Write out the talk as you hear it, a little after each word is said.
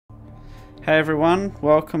Hey everyone,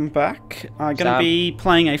 welcome back. I'm going to be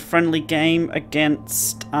playing a friendly game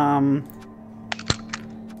against Unknown.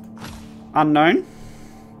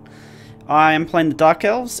 I am playing the Dark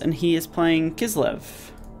Elves and he is playing Kislev.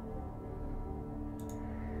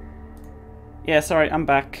 Yeah, sorry, I'm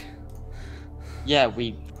back. Yeah,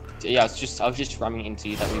 I was just ramming into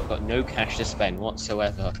you that we've got no cash to spend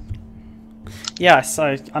whatsoever. Yes,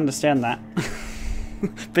 I understand that.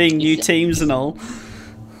 Being new teams and all.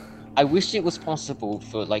 I wish it was possible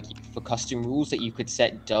for custom rules that you could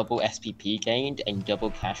set double SPP gained and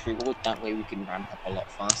double cash reward. That way we can ramp up a lot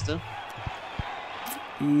faster.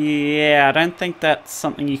 Yeah, I don't think that's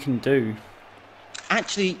something you can do.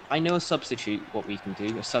 Actually, I know a substitute. What we can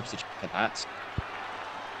do, a substitute for that.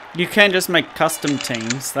 You can just make custom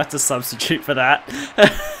teams. That's a substitute for that.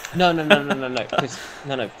 No. No.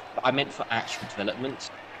 I meant for actual development.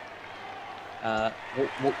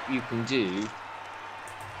 What you can do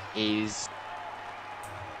is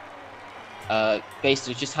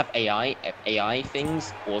basically just have AI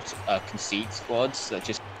things or conceit squads that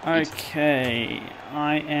just. Okay,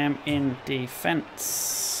 I am in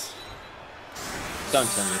defense. Don't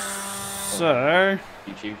tell me. So.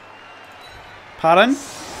 YouTube. Pardon?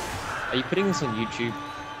 Are you putting this on YouTube?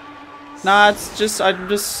 Nah, it's just I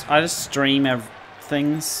just stream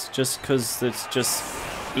things just because it's just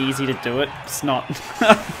easy to do it. It's not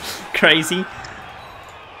crazy.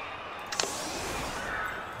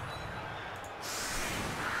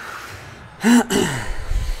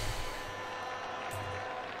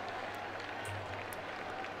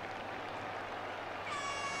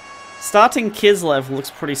 Starting Kislev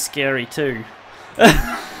looks pretty scary too.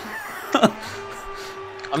 I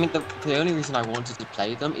mean, the only reason I wanted to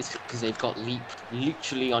play them is because they've got leap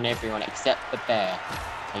literally on everyone except the bear.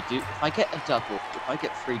 If I get a double, if I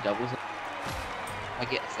get 3 doubles, if I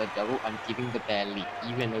get a third double, I'm giving the bear leap,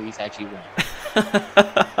 even though he's actually won.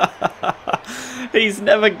 He's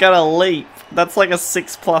never gonna leap. That's like a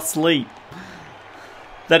 6+ leap.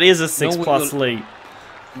 That is a 6+ leap.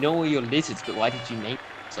 No, you're lizards, but why did you make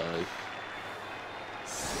it so?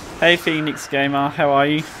 Hey Phoenix Gamer, how are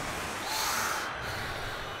you?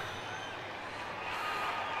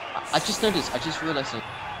 I just realised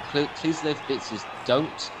that Kislev bitches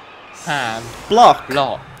don't have block.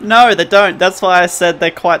 Block. No, they don't. That's why I said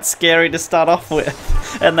they're quite scary to start off with,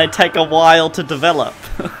 and they take a while to develop.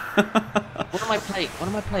 What am I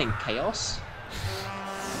playing? Chaos?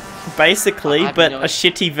 Basically, but a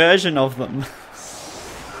shitty version of them.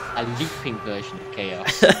 A leaping version of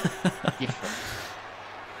Chaos. Different.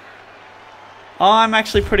 I'm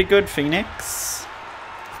actually pretty good, Phoenix.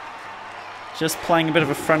 Just playing a bit of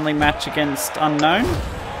a friendly match against Unknown.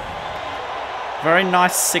 Very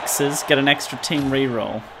nice 6s, get an extra team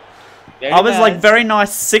reroll. I was like, very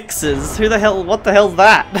nice 6s. Who the hell? What the hell's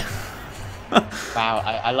that? Wow,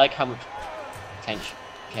 I like how much attention.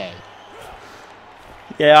 Okay.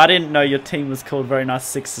 Yeah, I didn't know your team was called Very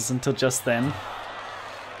Nice 6s until just then.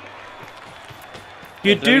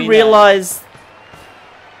 You do realise...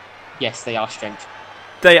 Yes, they are strength.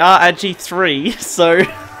 They are Agi 3, so...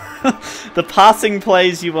 the passing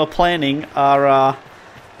plays you were planning are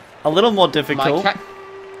a little more difficult.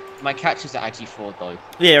 My catches are Agi 4 though.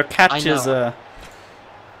 Yeah, your catches are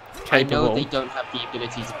capable. I know they don't have the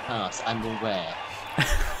ability to pass, I'm aware.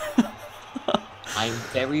 I'm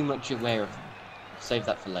very much aware of them. Save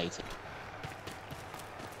that for later.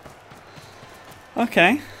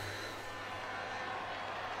 Okay.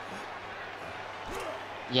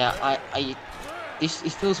 Yeah, it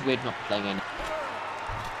feels weird not playing any.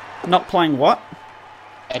 Not playing what?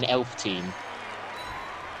 An elf team.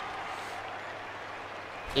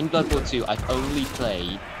 In Blood Bowl 2, I've only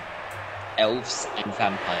played elves and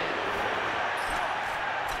vampire.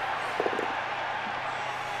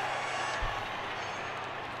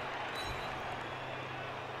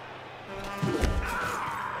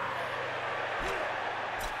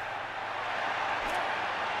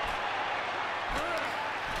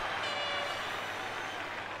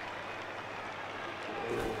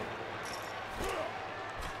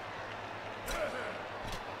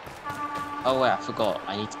 Oh wait, I forgot.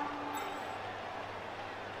 I need to...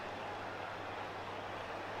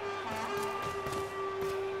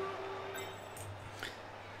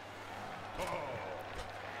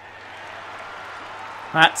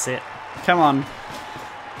 That's it. Come on.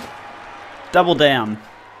 Double down.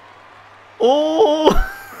 Oh!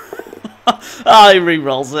 Oh, he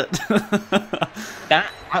re-rolls it. That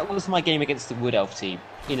was my game against the Wood Elf team,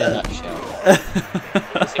 in a nutshell.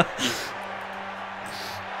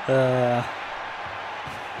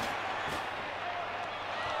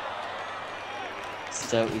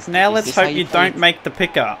 So now let's hope you don't make the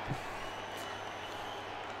pickup.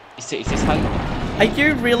 Is this how you... Are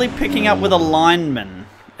you really picking up with a lineman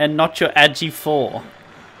and not your Agi 4?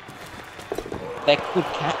 They're called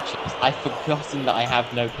catchers. I've forgotten that I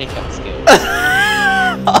have no pickup skills.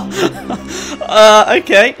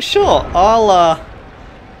 Okay, sure. I'll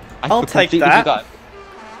take that.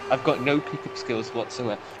 I've got no pickup skills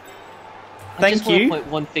whatsoever. Thank I just want you. to point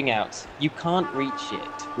one thing out. You can't reach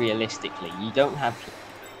it realistically. You don't have...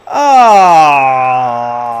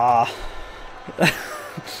 Ah,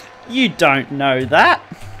 you don't know that.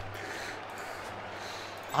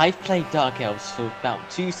 I've played Dark Elves for about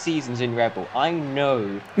 2 seasons in Rebel. I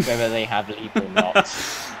know whether they have leap or not.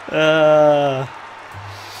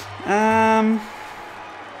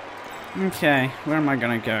 Okay, where am I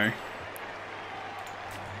gonna go?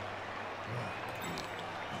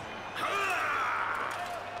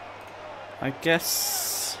 I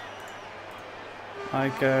guess I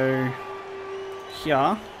go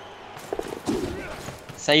here.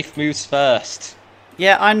 Safe moves first.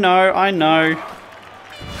 Yeah, I know.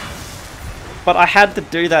 But I had to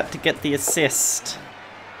do that to get the assist.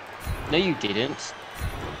 No, you didn't.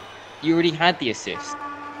 You already had the assist.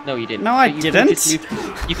 No, you didn't. No, I didn't.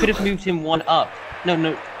 You could have moved him 1 up.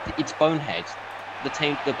 No, it's Bonehead.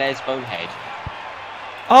 The bear's Bonehead.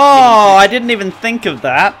 Oh, I didn't even think of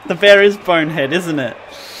that. The bear is Bonehead, isn't it?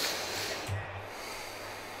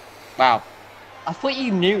 Wow. I thought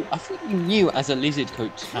you knew as a lizard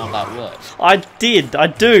coach how that works. I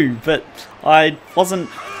do, but I wasn't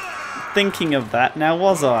thinking of that now,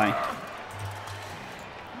 was I?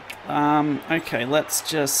 Okay, let's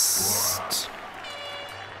just...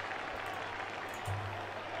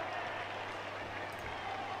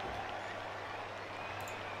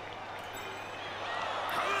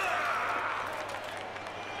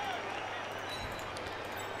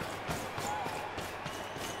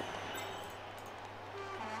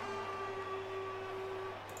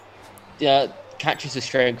 Yeah, catches a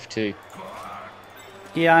strength too.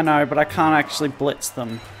 Yeah, I know, but I can't actually blitz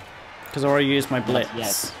them. Because I already used my blitz.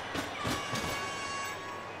 Yes.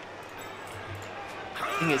 The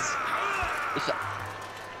thing is,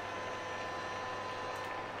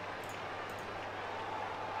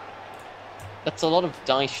 that's a lot of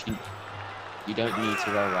dice you don't need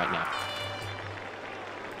to roll right now.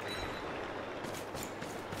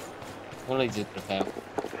 One of these is gonna fail.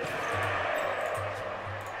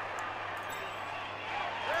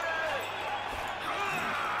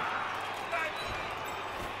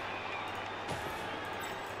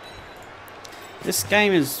 This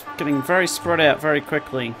game is getting very spread out very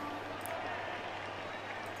quickly.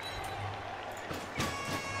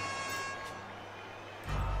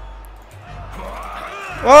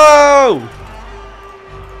 Whoa!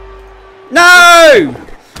 No!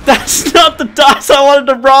 That's not the dice I wanted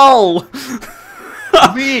to roll!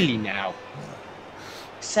 Really now?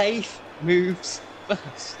 Safe moves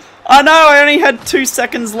first. I know, I only had 2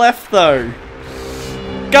 seconds left though.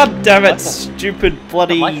 God damn it, stupid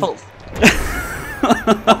bloody... Not my fault.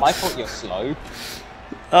 Not my fault you're slow.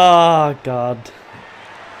 Oh god.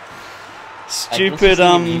 Stupid,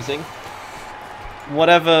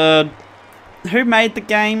 whatever... Who made the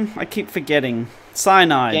game? I keep forgetting.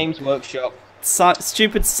 Cyanide. Games Workshop.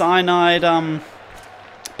 Stupid cyanide,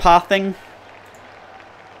 pathing.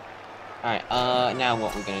 Alright, now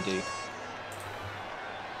what we're gonna do.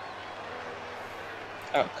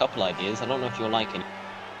 Oh, a couple ideas. I don't know if you'll like it.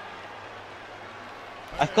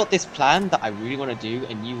 I've got this plan that I really want to do,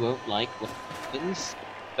 and you won't like what happens.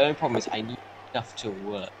 The only problem is I need stuff to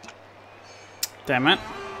work. Damn it.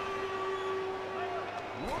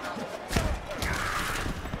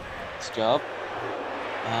 Nice job.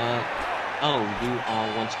 Oh, you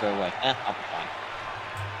want to go away. I'll be fine.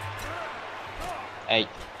 Hey, do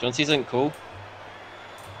you want to see something cool?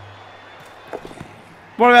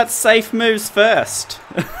 What about safe moves first?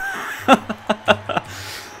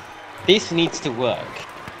 This needs to work.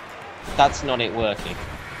 That's not it working.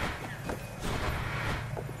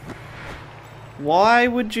 Why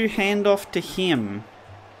would you hand off to him?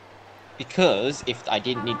 Because if I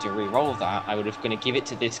didn't need to re-roll that, I would have going to give it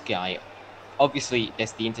to this guy. Obviously,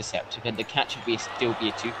 there's the intercept, but the catch would still be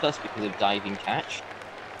a 2+ because of diving catch.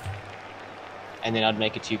 And then I'd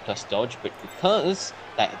make a 2+ dodge, but because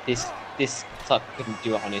that this suck couldn't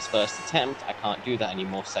do it on his first attempt, I can't do that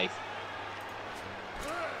anymore safe.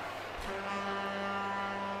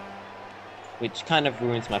 Which kind of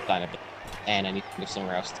ruins my plan a bit, and I need to move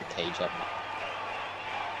somewhere else to cage up.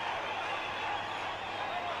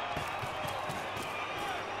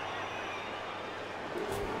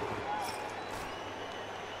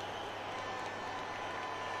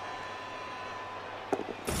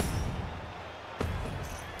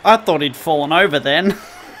 I thought he'd fallen over then.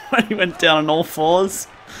 when he went down on all fours.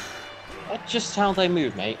 That's just how they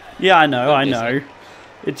move, mate. Yeah, I know, I know.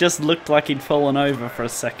 It just looked like he'd fallen over for a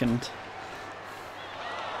second.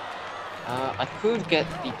 I could get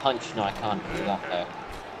the punch. No, I can't do that though.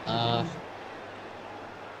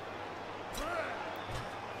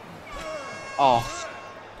 Oh,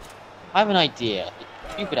 I have an idea.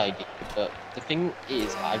 It's a stupid idea, but the thing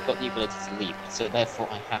is, I've got the ability to leap, so therefore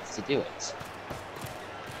I have to do it.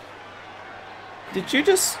 Did you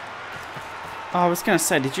just... Oh, I was going to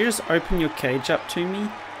say, did you just open your cage up to me?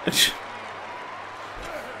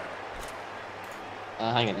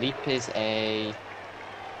 Hang on, leap is a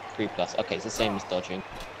 3+. Okay, it's the same as dodging.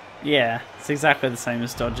 Yeah, it's exactly the same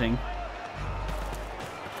as dodging.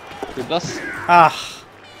 3+. Ah!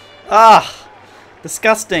 Ah!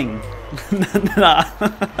 Disgusting! Nah.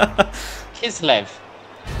 Kislev.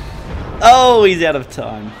 Oh, he's out of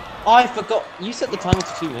time. Oh, I forgot. You set the timer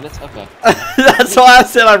to 2 minutes? Okay. That's why I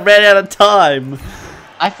said I ran out of time.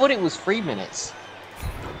 I thought it was 3 minutes.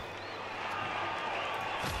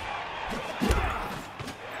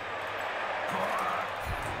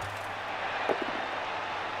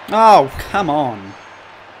 Oh, come on.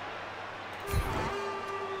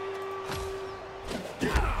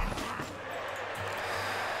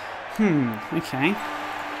 Okay.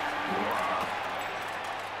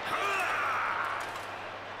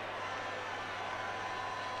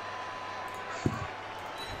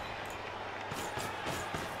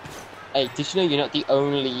 Hey, did you know you're not the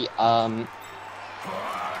only,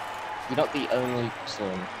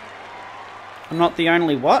 sorry. I'm not the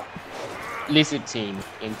only what? Lizard team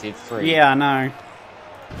in Div 3. Yeah, I know.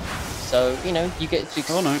 So, you know, you get to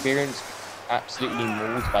experience absolutely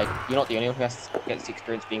mauled by... You're not the only one who gets to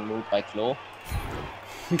experience being mauled by Claw.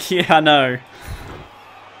 Yeah, I know.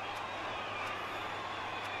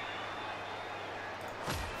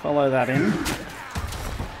 Follow that in.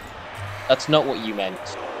 That's not what you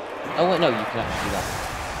meant. Oh, wait, no, you can actually do that.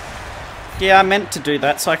 Yeah, I meant to do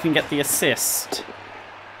that so I can get the assist.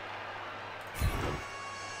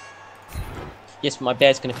 Yes, my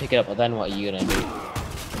bear's going to pick it up, but then what are you going to do?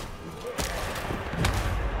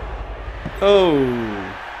 Oh.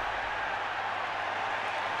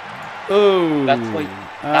 Oh. That's why you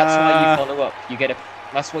follow up.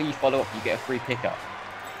 That's why you follow up. You get a free pickup.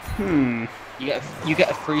 You get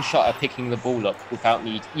a free shot at picking the ball up without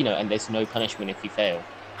need, you know, and there's no punishment if you fail.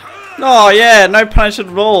 Oh yeah, no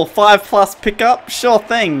punishment at all. 5+ pickup, sure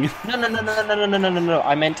thing. No.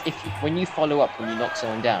 I meant when you follow up when you knock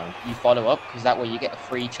someone down, you follow up because that way you get a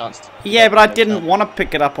free chance to. Yeah, but I didn't want to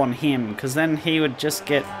pick it up on him because then he would just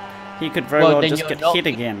get. He could very well just get hit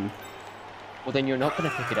again. Well, then you're not going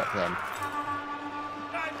to pick it up then.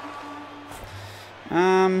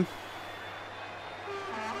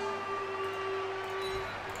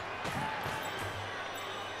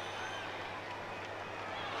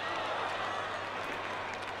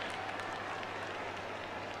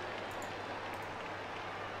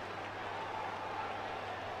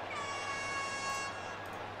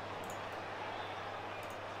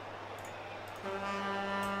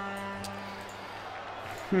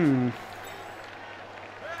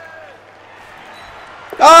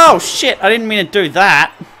 Oh shit! I didn't mean to do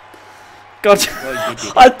that. God, Well,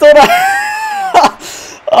 I thought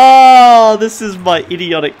I. Oh, this is my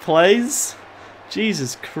idiotic plays.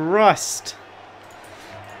 Jesus Christ!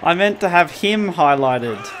 I meant to have him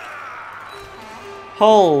highlighted.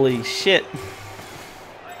 Holy shit!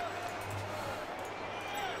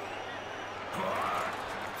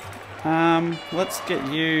 Let's get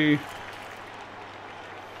you.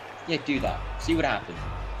 Yeah, do that. See what happens.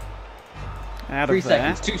 Out 3 of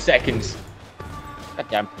there. seconds. 2 seconds.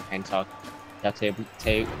 Goddamn hang tag. That's two.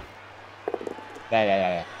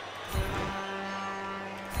 There.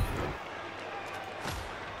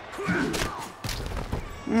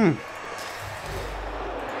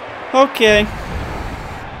 Okay.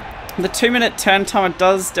 The 2-minute turn timer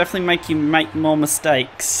does definitely make you make more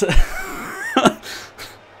mistakes.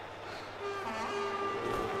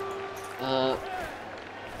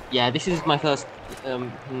 Yeah, this is my first.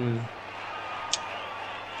 Now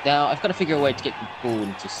I've got to figure a way to get the ball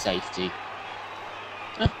into safety.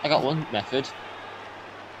 I got one method.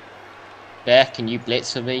 Bear, can you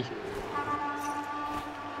blitz for me?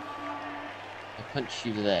 I punch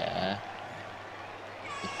you there.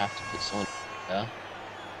 You have to put someone there.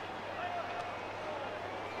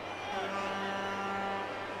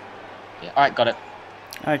 Yeah, alright, got it.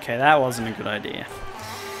 Okay, that wasn't a good idea.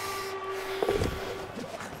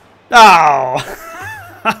 Oh!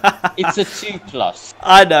 It's a 2+.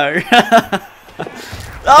 I know.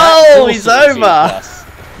 Oh, he's over!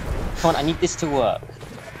 Come on, I need this to work.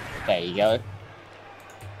 There you go.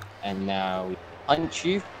 And now we punch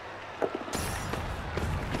you.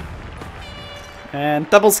 And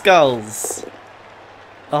double skulls.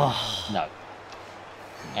 Oh. No.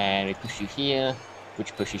 And we push you here,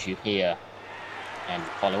 which pushes you here. And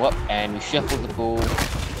follow up, and we shuffle the ball.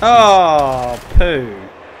 Oh, poo.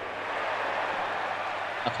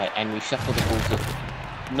 Okay, and we shuffle the ball to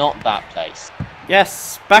not that place.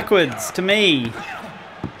 Yes, backwards to me.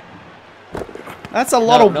 That's a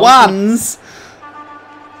lot of ones.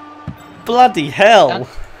 Bloody hell.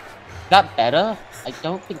 That better? I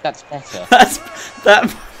don't think that's better.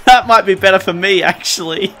 that might be better for me,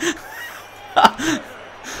 actually.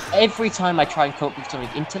 Every time I try and come up with something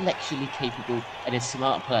intellectually capable and a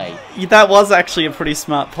smart play. That was actually a pretty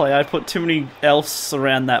smart play. I put too many elves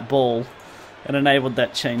around that ball and enabled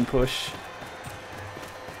that chain push.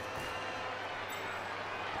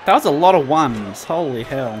 That was a lot of ones. Holy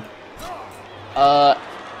hell.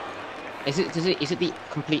 Is it the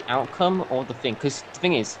complete outcome or the thing? Because the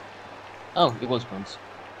thing is, oh, it was ones.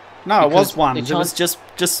 No, it was ones. It was just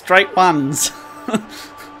straight ones.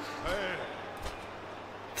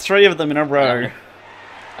 3 of them in a row.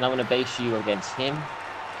 And I'm gonna base you against him.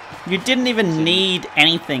 You didn't even need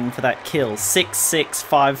anything for that kill.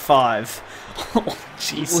 6-6-5-5. Oh,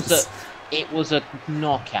 Jesus. It was a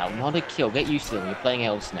knockout, not a kill. Get used to it. You're playing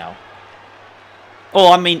elves now.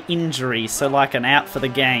 Oh, I mean injury, so like an out for the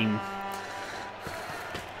game.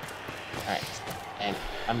 Alright, and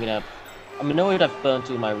I'm annoyed I've burnt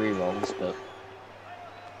all my rerolls, but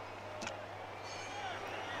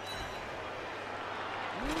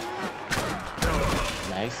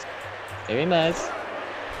nice. Very nice.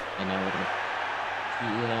 And now we're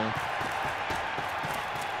gonna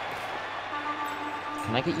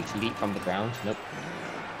Can I get you to leap from the ground? Nope.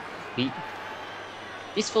 Leap.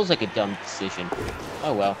 This feels like a dumb decision.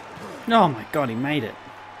 Oh well. Oh my god, he made it.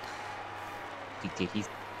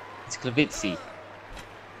 It's Klavitsi.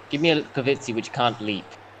 Give me a Klavitsi which can't leap.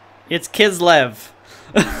 It's Kislev.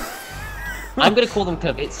 I'm gonna call them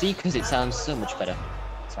Klavitsi because it sounds so much better.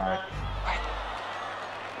 Sorry.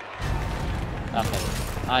 Okay.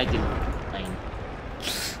 I didn't complain.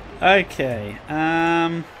 Okay,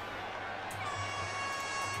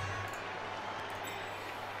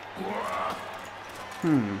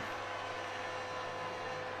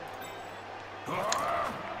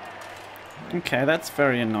 Okay, that's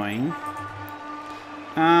very annoying.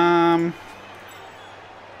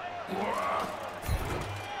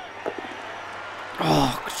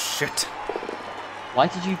 Oh, shit. Why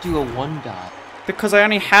did you do a 1 die? Because I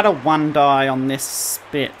only had a 1 die on this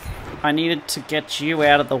bit. I needed to get you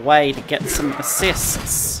out of the way to get some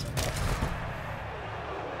assists.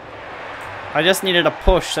 I just needed a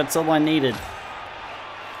push, that's all I needed.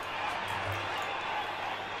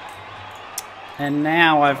 And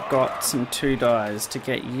now I've got some 2 dies to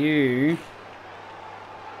get you.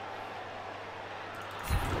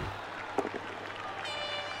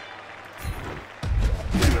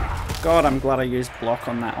 God, I'm glad I used block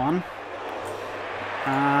on that one.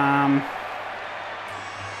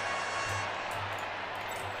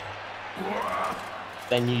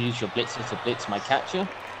 Then you use your blitzer to blitz my catcher.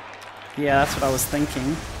 Yeah, that's what I was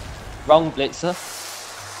thinking. Wrong blitzer.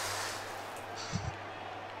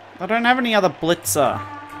 I don't have any other blitzer.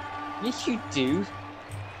 Yes, you do.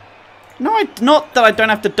 No, not that I don't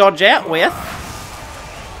have to dodge out with.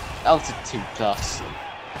 That was a 2+.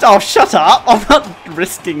 Oh, shut up! I'm not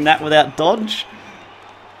risking that without dodge.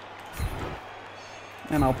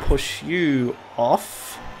 And I'll push you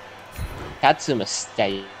off. That's a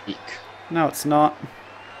mistake. No, it's not.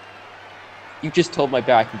 You just told my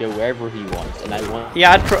bear I can go wherever he wants, and I want.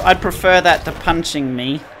 Yeah, I'd prefer that to punching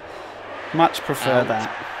me. Much prefer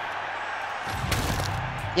that.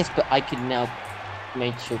 Yes, but I can now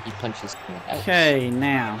make sure he punches someone else. Okay,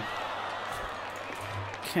 now.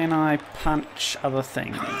 Can I punch other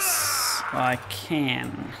things? I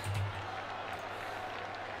can.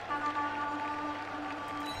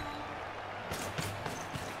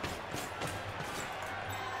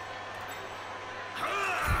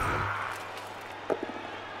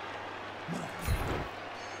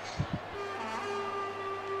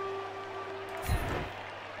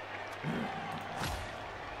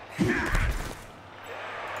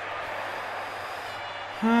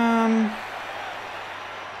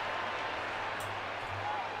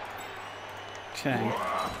 Okay.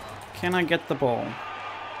 Can I get the ball?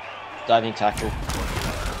 Diving tackle.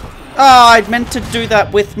 Oh, I meant to do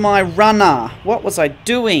that with my runner. What was I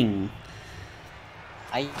doing?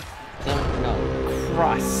 I don't know.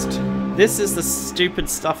 Christ. This is the stupid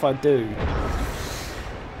stuff I do.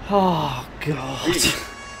 Oh, God.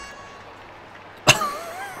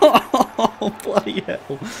 Oh, bloody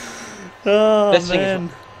hell. Oh, man.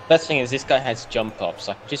 Best thing is this guy has jump up,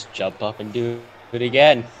 so I can just jump up and do it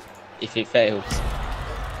again if it fails.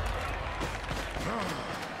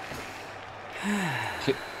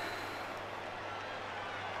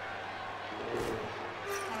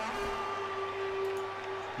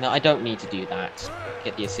 No, I don't need to do that.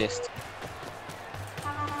 Get the assist.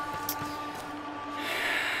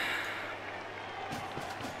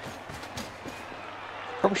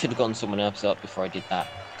 Probably should have gotten someone else up before I did that.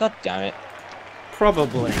 God damn it.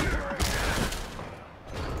 Probably.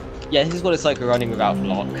 Yeah, this is what it's like running without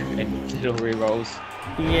block and little rerolls.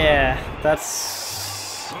 Yeah,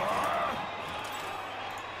 that's...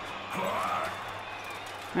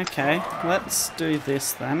 Okay, let's do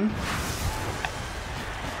this then.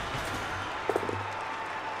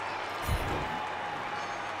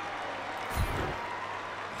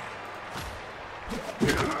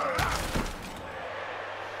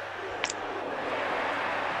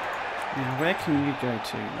 Now, where can you go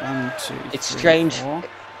to? 1, 2, It's 3, strange. 4.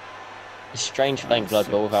 It's strange playing Blood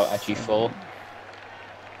Bowl without Agi 4.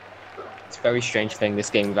 It's very strange playing this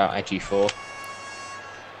game without Agi 4.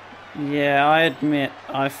 Yeah, I admit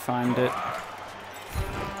I find it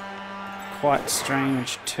quite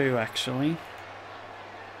strange too, actually.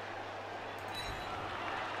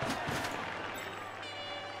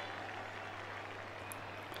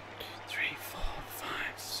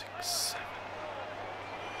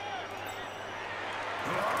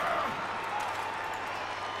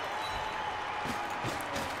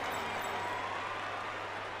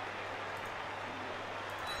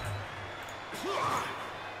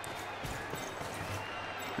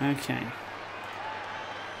 Okay.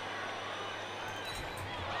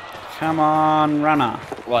 Come on, runner.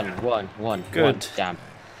 One. Good. Damn.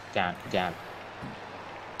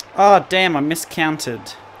 Oh, damn, I miscounted.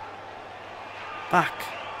 Fuck.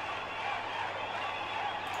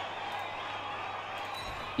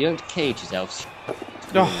 You don't cage his elves.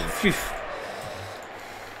 Oh, phew.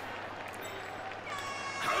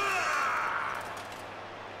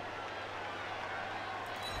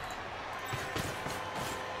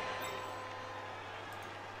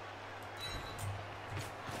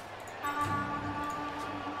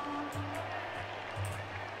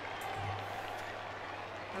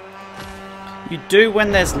 You do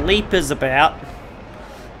when there's leapers about.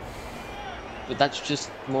 But that's just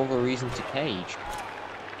more of a reason to cage.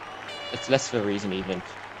 It's less of a reason even.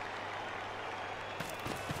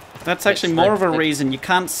 That's actually more of a reason. You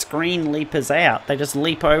can't screen leapers out. They just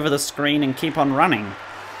leap over the screen and keep on running.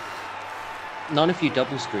 None of you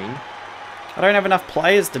double screen. I don't have enough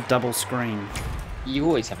players to double screen. You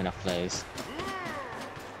always have enough players.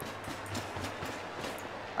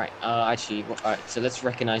 Alright, actually, alright, so let's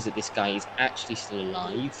recognize that this guy is actually still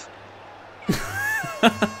alive.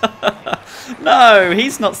 No,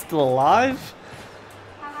 he's not still alive.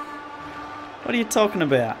 What are you talking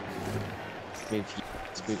about? Let's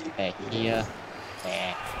move the bear here,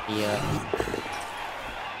 here.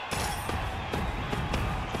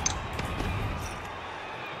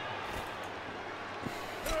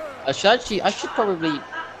 I should probably...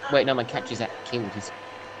 Wait, no, my catcher's killed.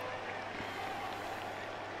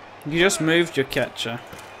 You just moved your catcher.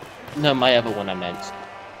 No, my other one I meant.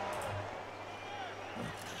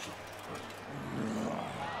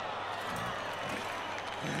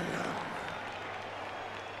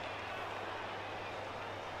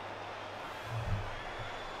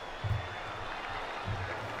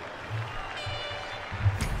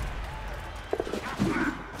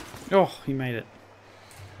 Oh, he made it.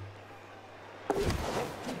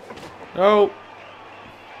 Oh.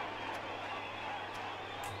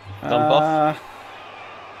 Dump off?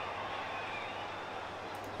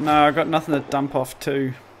 No, I got nothing to dump off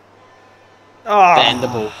to. Oh. Then the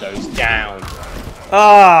ball goes down.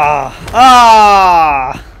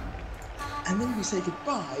 And then we say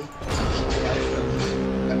goodbye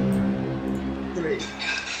to 3.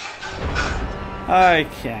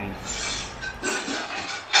 Okay.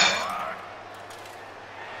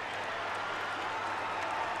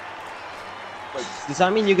 Wait, does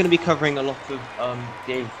that mean you're going to be covering a lot of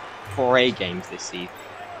the 4A games this season?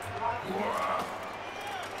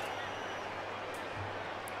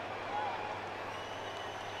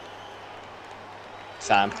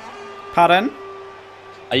 Sam? Pardon?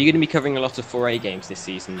 Are you going to be covering a lot of 4A games this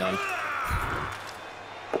season then?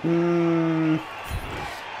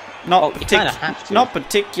 Not you kind of have to. Not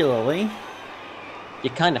particularly. You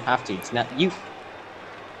kind of have to. It's not you.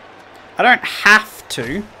 I don't have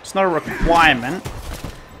to. It's not a requirement.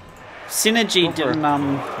 Synergy didn't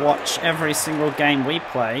watch every single game we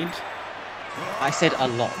played. I said a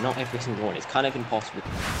lot, not every single one. It's kind of impossible.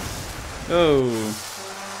 Oh.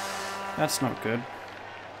 That's not good.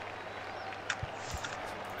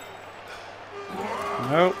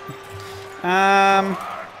 Nope.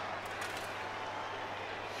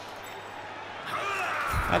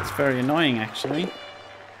 That's very annoying, actually.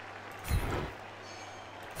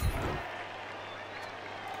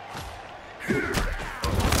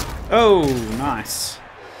 Oh, nice.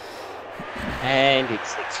 And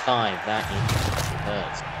it's 6-5. That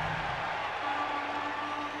hurts.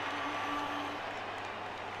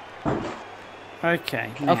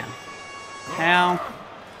 Okay, now. How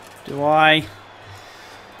do I...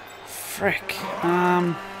 Frick.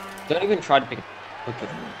 Don't even try to pick it up. I'm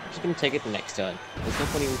just going to take it the next turn. There's no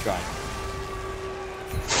point even trying.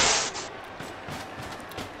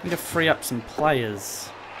 Need to free up some players.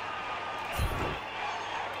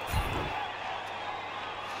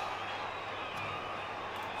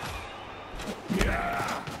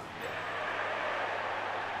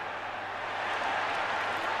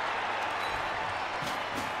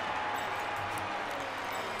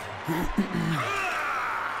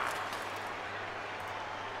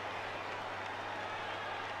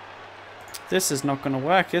 This is not going to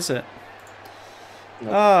work, is it? No,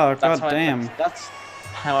 oh, god damn. That's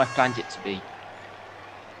how I planned it to be.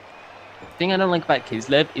 The thing I don't like about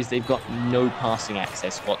Kislev is they've got no passing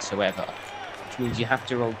access whatsoever. Which means you have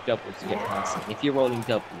to roll double to get passing. If you're rolling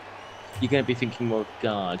double, you're going to be thinking more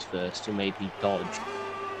guard first, or maybe dodge.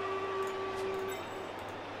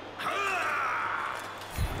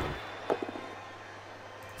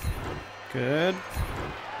 Good.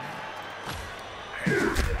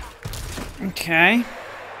 Okay.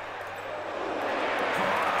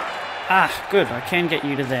 Ah, good. I can get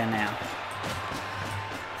you to there now.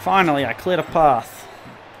 Finally, I cleared a path.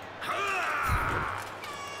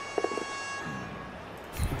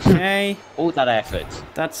 Okay. All that effort.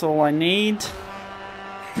 That's all I need.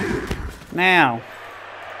 Now,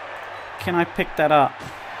 can I pick that up?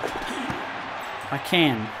 I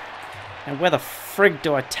can. And where the frig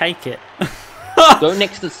do I take it? Go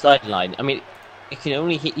next to the sideline. I mean, it can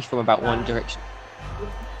only hit you from about one direction.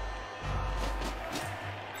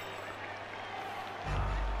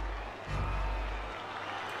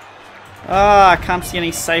 Ah, I can't see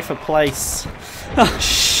any safer place. Oh,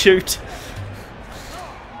 shoot.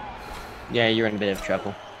 Yeah, you're in a bit of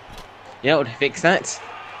trouble. You know what to fix that?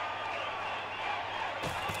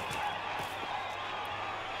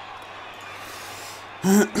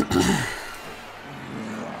 I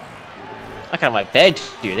kind of like bed to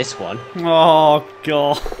do this one. Oh,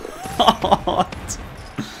 God.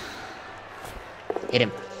 Hit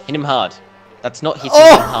him. Hit him hard. That's not hitting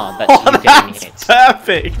him hard, that's you getting hit.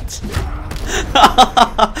 Perfect!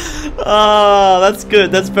 Oh, that's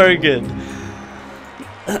good. That's very good.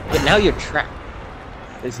 But now you're trapped.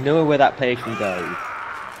 There's nowhere where that player can go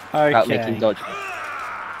without making dodge.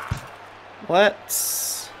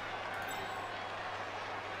 Let's...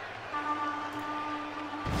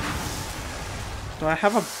 Do I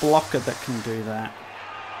have a blocker that can do that?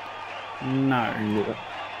 No.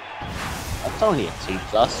 That's only a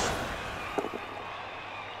 2+.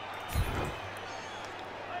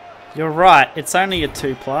 You're right, it's only a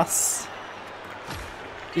 2+.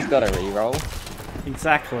 He's got a reroll.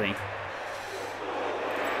 Exactly.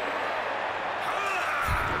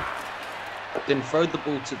 Then throw the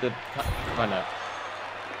ball to the runner.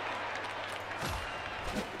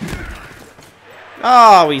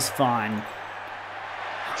 Oh, he's fine.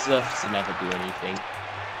 Surfs never do anything.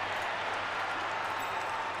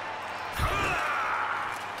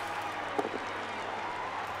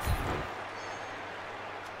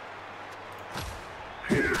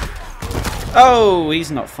 Oh,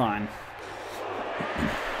 he's not fine.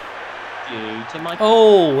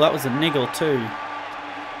 Oh, that was a niggle too.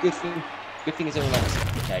 Good thing is only like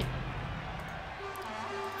 60k.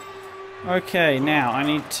 Okay, now I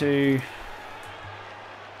need to...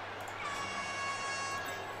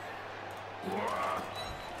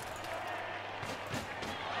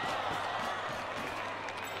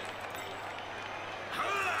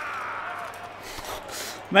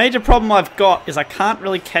 Major problem I've got is I can't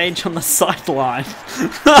really cage on the sideline.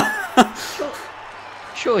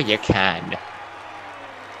 Sure you can.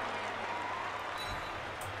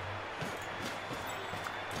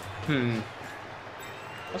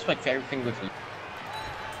 What's my favorite thing with you?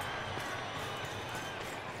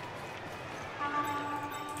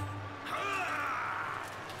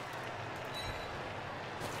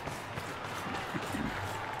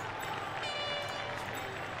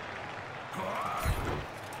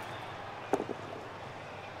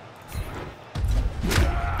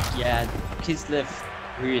 Yeah, Kislev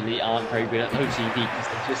really aren't very good at OGB because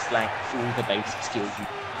they're just like all the basic skills you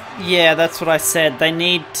Yeah, that's what I said. They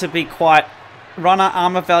need to be quite... Runner,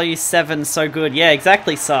 armor value 7, so good. Yeah,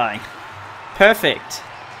 exactly, Sai. Perfect.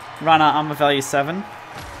 Runner, armor value 7.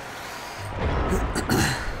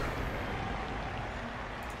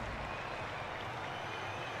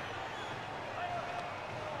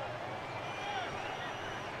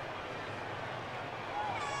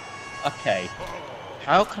 Okay.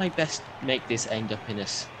 How can I best make this end up in a...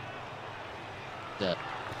 Oh,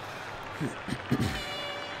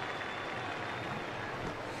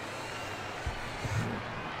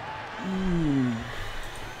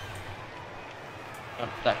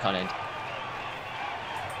 that can't end.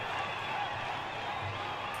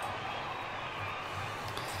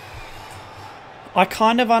 I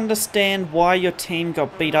kind of understand why your team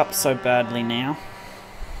got beat up so badly now.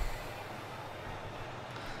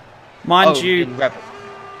 Mind you...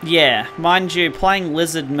 Yeah, mind you, playing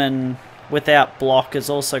Lizardmen without block is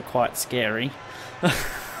also quite scary.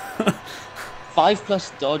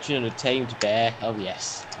 5+ dodge and a tamed bear. Oh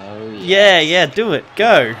yes. Oh yes. Yeah, yeah, do it.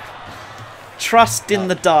 Go. Trust in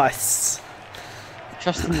the dice.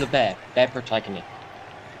 Trust in the bear. Bear protagonist.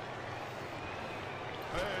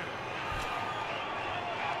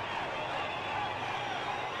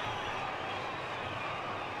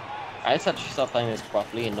 I just have to start playing this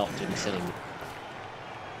properly and not doing silly.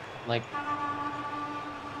 Like,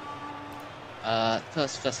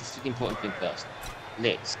 first, let's do the important thing first.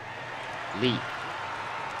 Leap.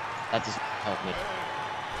 That doesn't help me.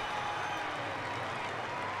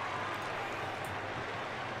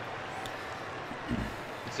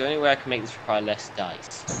 Is there any way I can make this require less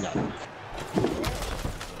dice? No.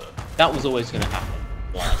 That was always going to happen.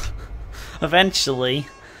 Right. Eventually.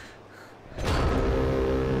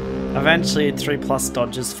 Eventually 3+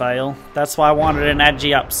 dodges fail. That's why I wanted an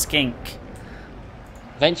agi up skink.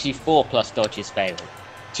 Eventually 4+ dodges fail.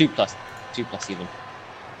 2+ even.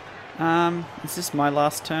 Is this my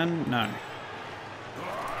last turn? No.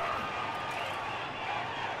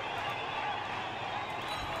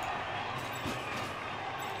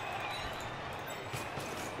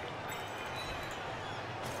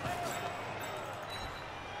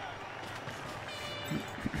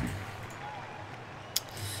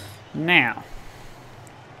 Now,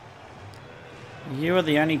 you are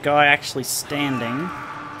the only guy actually standing.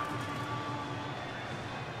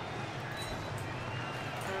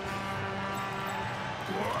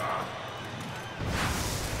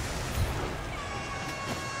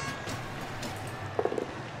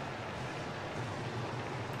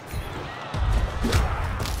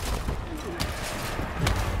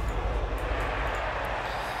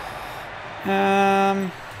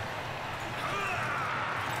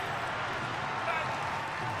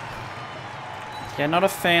 Yeah, not a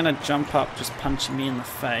fan of jump up just punching me in the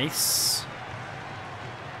face.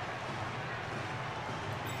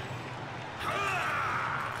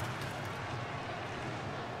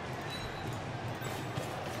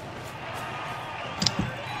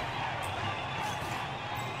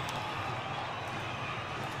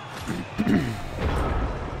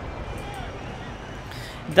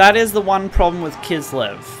 That is the one problem with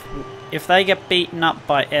Kislev. If they get beaten up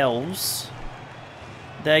by elves,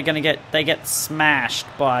 they get smashed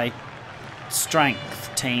by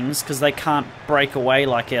strength teams because they can't break away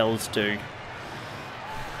like elves do.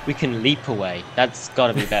 We can leap away. That's got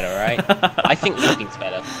to be better, right? I think leaping's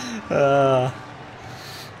better.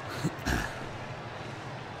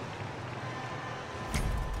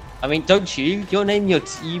 I mean, don't you? You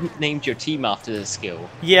named your team after the skill.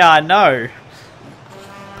 Yeah, I know.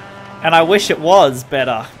 And I wish it was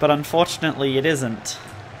better, but unfortunately it isn't.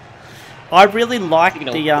 I really like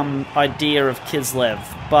the idea of Kislev,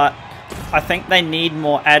 but I think they need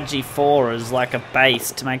more Agi 4 as like a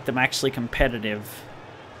base to make them actually competitive.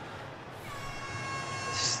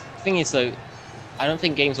 The thing is though, I don't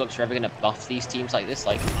think Games Workshop are ever going to buff these teams like this.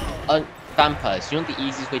 Like, vampires, you know what the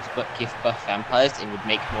easiest way to buff vampires and would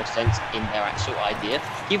make more sense in their actual idea?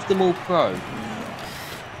 Give them all pro.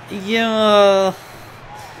 Yeah...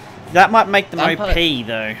 That might make them OP,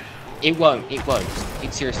 though. It won't. It won't.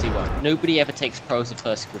 It seriously won't. Nobody ever takes pro as a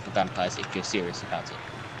first group of vampires if you're serious about it.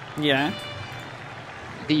 Yeah.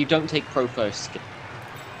 You don't take pro first skill.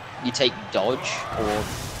 You take dodge, or...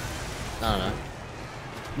 I don't know.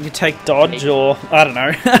 You take dodge, or... I don't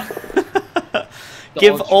know.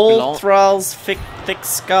 Give all thralls thick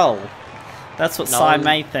skull. That's what Sai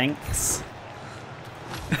Mei thinks.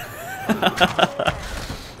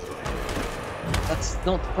 That's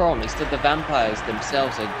not the problem, it's that the vampires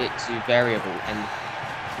themselves are a bit too variable, and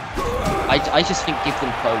I just think give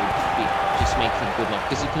them pro would just make them good enough,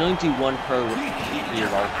 because you can only do one pro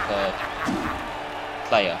reroll per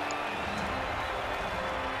player.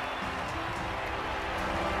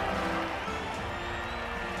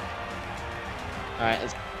 Alright,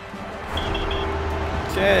 let's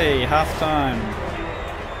Okay, half time.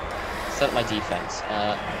 set up my defense.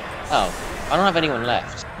 Oh, I don't have anyone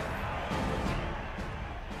left.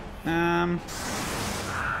 At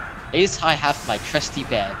least I have my trusty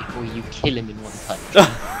bear before you kill him in one punch.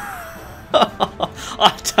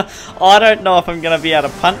 I don't know if I'm going to be able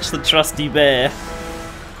to punch the trusty bear.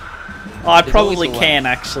 I probably can,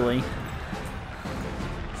 actually.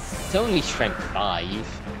 It's only strength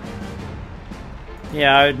 5.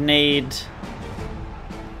 Yeah, I would need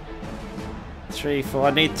 3, 4.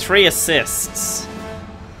 I need 3 assists.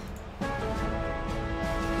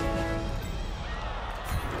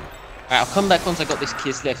 Alright, I'll come back once I got this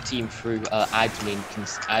Kislev team through admin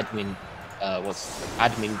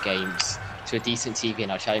games to a decent TV,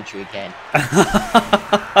 and I'll challenge you again.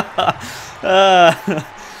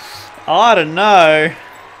 I don't know.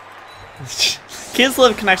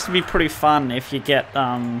 Kislev can actually be pretty fun if you get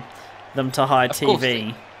them to high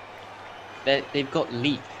TV. They've got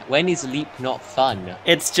leap. When is leap not fun?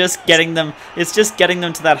 It's just getting them. It's just getting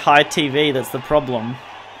them to that high TV that's the problem.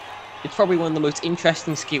 It's probably one of the most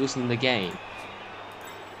interesting skills in the game.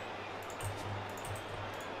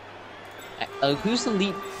 Who's the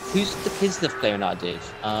leap? Who's the Kislev player in our div?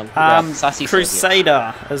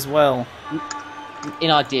 Crusader as well. In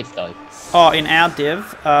our div though. Oh, in our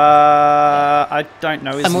div? I don't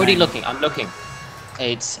know his I'm already name. looking. I'm looking.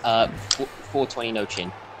 It's 420 no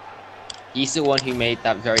chin. He's the one who made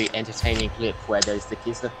that very entertaining clip where there's the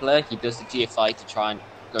Kislev player. He does the GFI to try and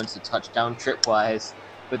go into the touchdown tripwires,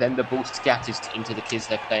 but then the ball scatters into the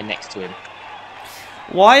Kislev player next to him.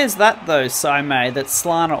 Why is that though, Saime, that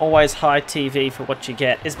Slan are always high TV for what you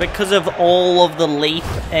get? Is because of all of the leap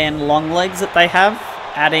and long legs that they have,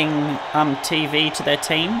 adding TV to their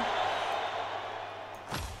team?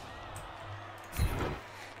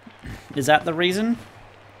 Is that the reason?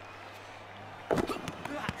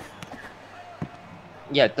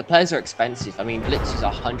 Yeah, the players are expensive. I mean, Blitz is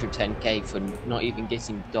 110k for not even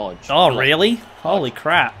getting dodge. Oh, really? Holy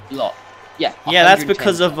crap. Lot. Yeah. Yeah, that's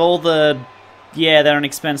because of all the... Yeah, they're an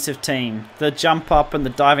expensive team. The jump up and the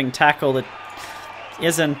diving tackle that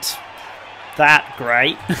isn't that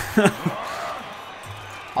great.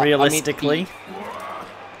 Realistically.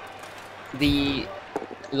 I mean, the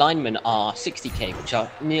linemen are 60k, which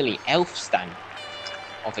are nearly elf stand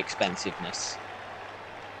of expensiveness.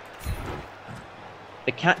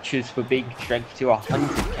 The catchers for big strength to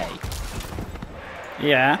 100k.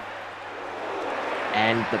 Yeah.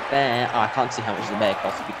 And the bear, I can't see how much the bear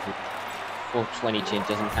costs because 420 chin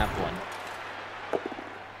doesn't have one.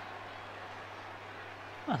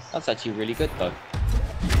 Huh, that's actually really good though.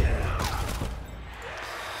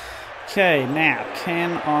 Okay, now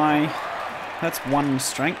can I... That's 1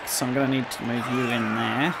 strength, so I'm going to need to move you in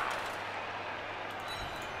there.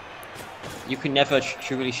 You can never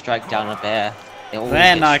truly strike down a bear.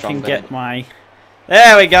 Then I can get my...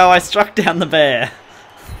 There we go, I struck down the bear.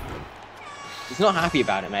 He's not happy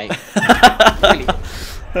about it, mate. Really.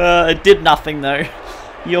 It did nothing though.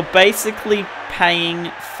 You're basically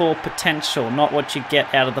paying for potential, not what you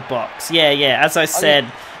get out of the box. Yeah, as I said,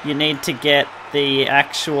 you need to get the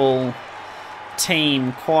actual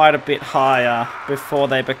team quite a bit higher before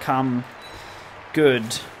they become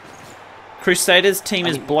good. Crusader's team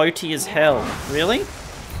is bloaty as hell. Really?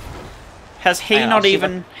 Has he not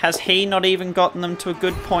even gotten them to a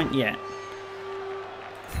good point yet?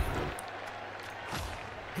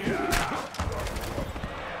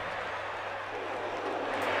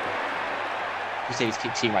 Crusader's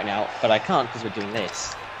kick team right now, but I can't because we're doing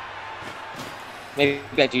this. Maybe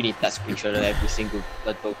I do need that screenshot of every single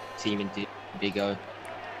Blood Bowl team in Bigo.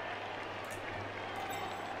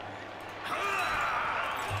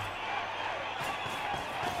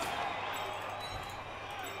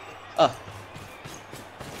 Oh.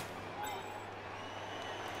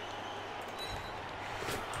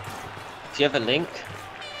 Do you have a link?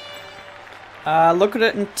 Look at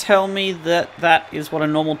it and tell me that that is what a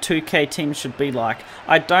normal 2K team should be like.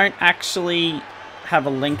 I don't actually have a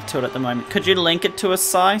link to it at the moment. Could you link it to us,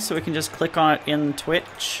 Sai, so we can just click on it in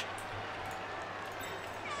Twitch?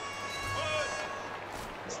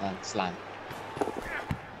 Slam.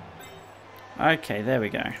 Okay, there we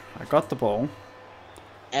go. I got the ball.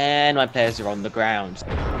 And my players are on the ground.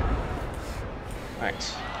 Right.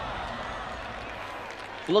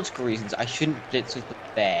 For logical reasons, I shouldn't blitz with the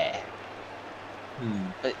bear.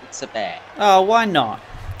 But it's a bear. Oh, why not?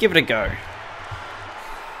 Give it a go.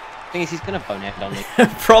 Thing is, he's gonna bonehead on me.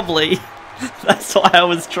 Probably. That's why I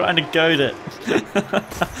was trying to goad it.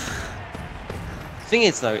 Thing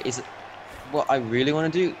is, though, is what I really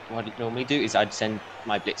want to do, what I normally do, is I'd send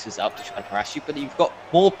my blitzers up to try and harass you, but you've got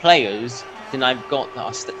more players than I've got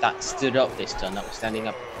that stood up this turn, that was standing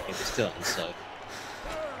up this turn, so...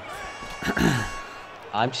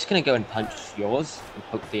 I'm just going to go and punch yours and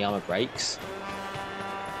hope the armor breaks.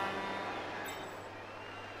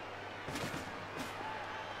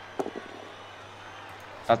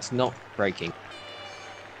 That's not breaking.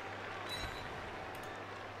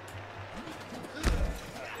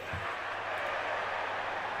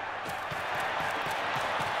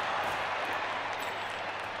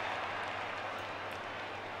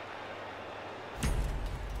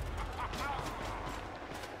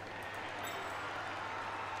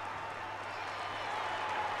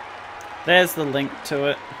 There's the link to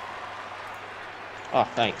it. Oh,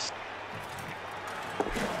 thanks.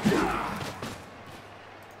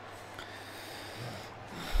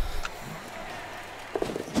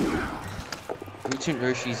 Reaching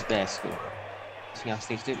Roshi's bear school. Anything else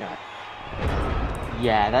needs to do now?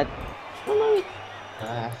 Yeah, that.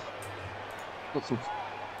 Got some.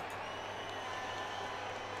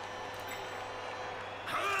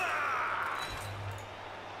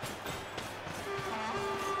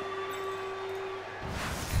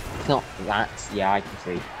 It's not that. Yeah, I can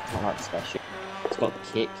see. It's not that special. He's got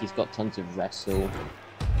kick. He's got tons of wrestle.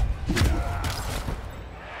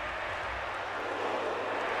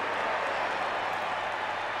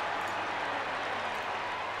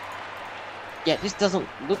 Yeah, this doesn't...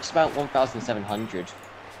 looks about 1,700.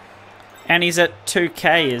 And he's at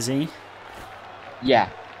 2k, is he? Yeah.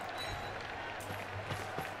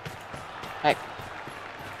 Heck.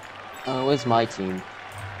 Oh, where's my team?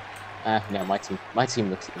 No, my team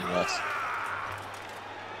looks even worse.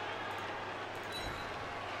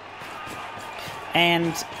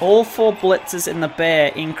 And all 4 blitzers in the bear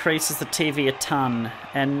increases the TV a ton.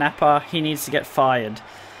 And Nappa, he needs to get fired.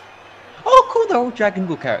 Oh, cool! They're all Dragon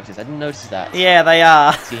Ball characters. I didn't notice that. Yeah, they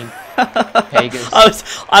are.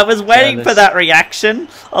 I was waiting for that reaction.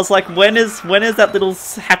 I was like, when is that little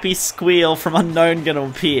happy squeal from Unknown gonna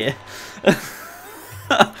appear?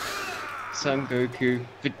 Son Goku,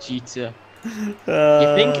 Vegeta.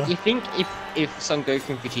 You think if Son Goku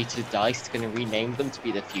and Vegeta die, he's gonna rename them to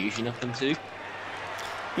be the fusion of them two?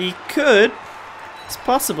 He could. It's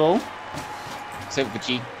possible. So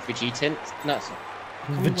Vegetant? No, it's not.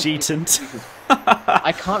 Vegetant.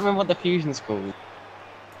 I can't remember what the fusion's called.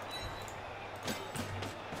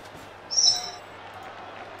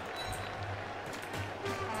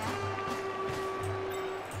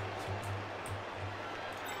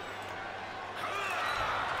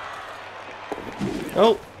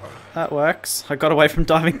 Oh, that works. I got away from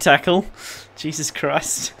diving tackle. Jesus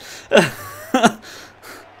Christ.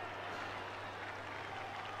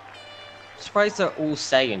 Surprised they're all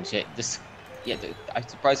Saiyans yet. I'm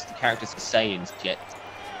surprised the characters are Saiyans yet.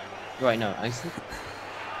 Right, no, I think.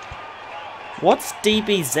 What's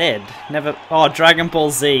DBZ? Never. Oh, Dragon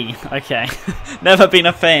Ball Z. Okay. Never been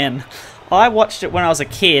a fan. I watched it when I was a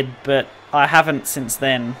kid, but I haven't since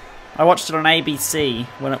then. I watched it on ABC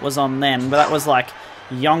when it was on then, but that was like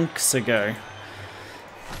yonks ago.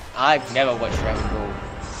 I've never watched Dragon Ball.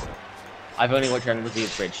 I've only watched Dragon Ball Z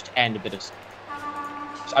abridged and a bit of.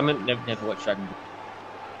 I mean, never watched Dragon Ball.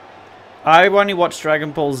 I only watched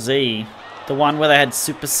Dragon Ball Z, the one where they had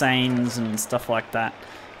Super Saiyans and stuff like that.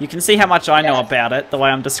 You can see how much I know about it, the way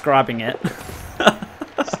I'm describing it.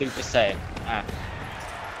 Super Saiyan.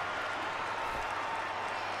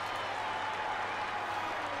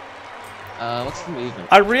 What's the movement?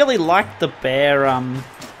 I really like the bear,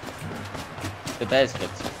 The bear's good.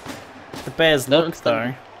 The bear's look,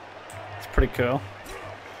 though. It's pretty cool.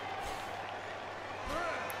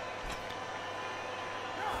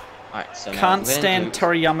 Alright, so can't stand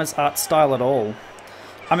Toriyama's art style at all.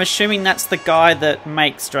 I'm assuming that's the guy that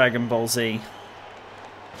makes Dragon Ball Z.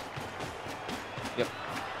 Yep.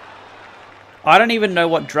 I don't even know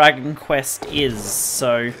what Dragon Quest is,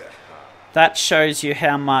 so that shows you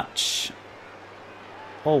how much...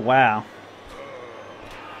 Oh, wow.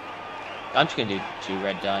 I'm just gonna do 2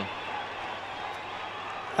 red die.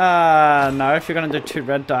 No, if you're gonna do 2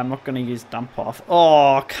 red die, I'm not gonna use dump off.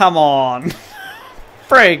 Oh, come on.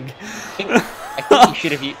 Frig. I think you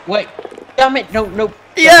should have used... Wait! Damn it! No, no!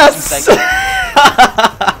 Yes!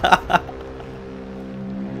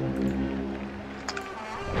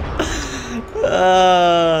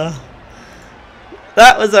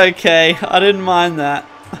 That was okay. I didn't mind that.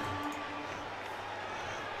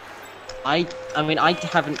 I mean, I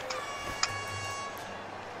haven't...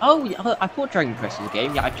 Oh, yeah, I thought Dragon Quest was a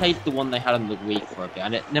game. Yeah, I played the one they had on the Wii for a bit,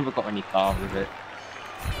 and it never got any far with it.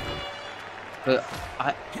 But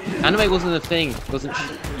anime wasn't a thing. Wasn't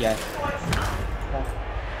yeah.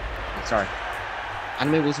 Sorry.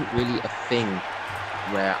 Anime wasn't really a thing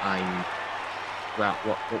where I'm. Well,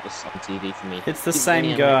 what was on TV for me? It's the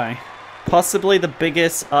same guy. Possibly the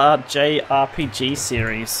biggest JRPG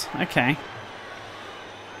series. Okay.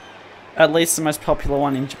 At least the most popular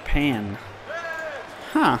one in Japan.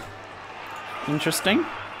 Huh. Interesting.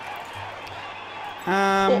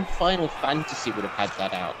 What Final Fantasy would have had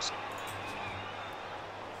that out?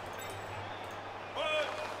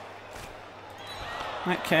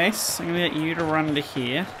 Okay, so I'm gonna get you to run to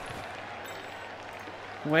here.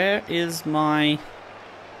 Where is my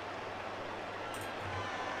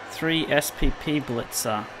 3 SPP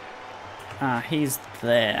blitzer? Ah, he's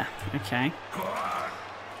there. Okay.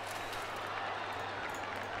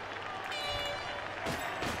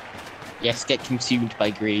 Yes, get consumed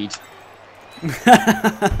by greed.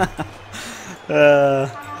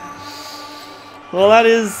 Well, that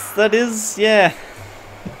is, yeah,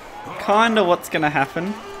 kinda what's gonna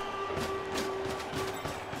happen.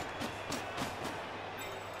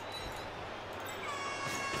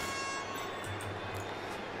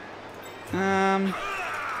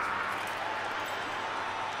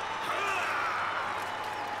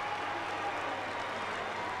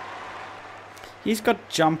 He's got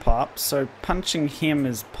jump up, so punching him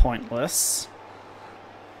is pointless.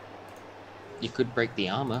 You could break the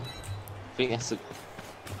armor.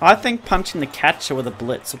 I think punching the catcher with a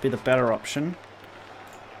blitz would be the better option.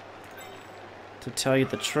 To tell you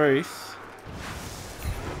the truth.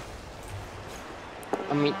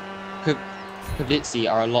 I mean,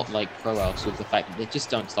 Kavitsi are a lot like Pro Elves with the fact that they just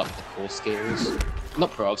don't start with the core skills.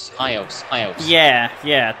 Not Pro Elves, High Elves, High Elves.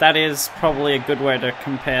 Yeah, that is probably a good way to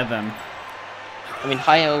compare them. I mean,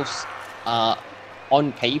 High Elves are,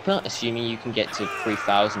 on paper, assuming you can get to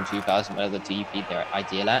 3,000, 2,000, whatever DP they're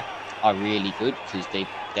ideal at, are really good, because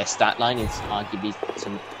their stat line is arguably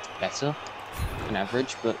some better than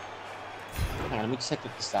average, but... Hang on, let me just check the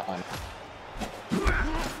stat line.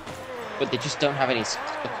 But they just don't have any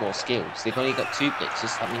core skills. They've only got 2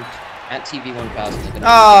 blitzes. That means at TV 1000 they're going to...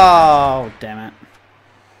 Oh, damn it.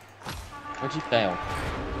 Where'd you fail?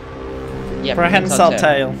 Yeah, Prehensile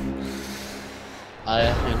tail.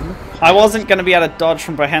 I wasn't going to be able to dodge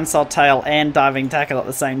from prehensile tail and diving tackle at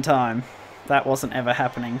the same time. That wasn't ever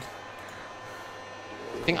happening.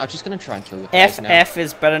 I think I'm just going to try and kill you. FF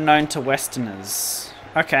is better known to Westerners.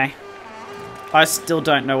 Okay. I still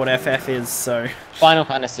don't know what FF is, so... Final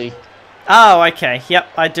Fantasy. Oh, okay. Yep,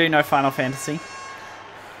 I do know Final Fantasy.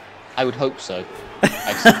 I would hope so.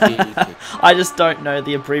 I just don't know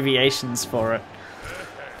the abbreviations for it.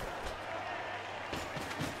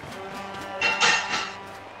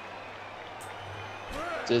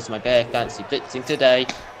 Does my bear fancy blitzing today?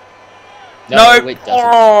 No, it doesn't.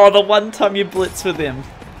 Oh, the one time you blitz with him.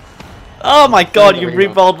 Oh my god, you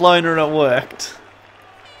rerolled loner and it worked.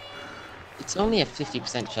 It's only a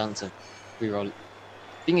 50% chance of reroll.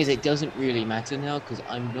 Thing is, it doesn't really matter now because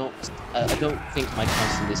I'm not. I don't think my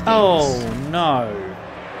chance in this game no.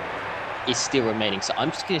 is still remaining. So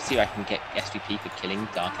I'm just gonna see if I can get SVP for killing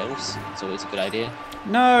Dark Elves. It's always a good idea.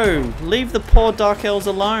 No, leave the poor Dark Elves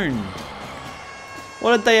alone.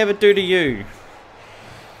 What did they ever do to you?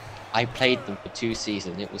 I played them for 2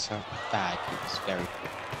 seasons. It was so bad. It was very good.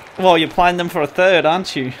 Well, you're playing them for a 3rd,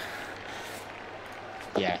 aren't you?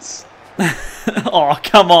 Yes. Oh,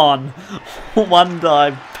 come on. One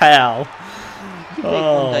die, pal.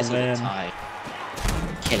 Oh, one man. tie.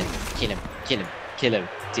 Kill him, kill him, kill him, kill him.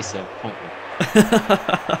 Disappointment.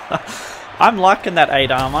 I'm liking that 8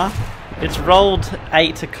 armor. It's rolled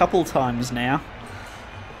 8 a couple times now.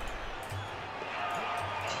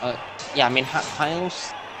 Yeah, I mean,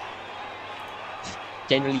 Hiles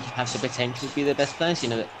generally have the potential to be the best players, you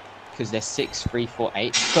know, because they're 6, 3, 4,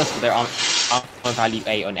 8. First of all, they're armor value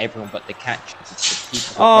 8 on everyone but the catch.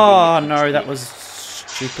 Oh, no, that was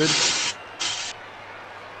stupid.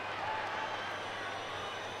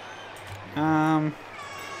 Oh,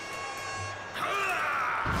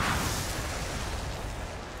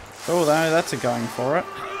 no, that's a going for it.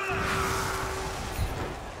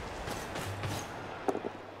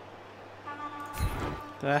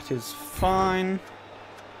 That is fine.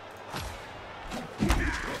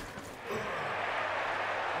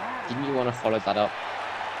 Didn't you want to follow that up?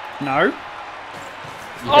 No.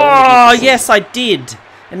 Oh, yes, I did.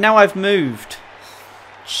 And now I've moved.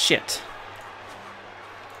 Shit.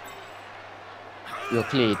 You're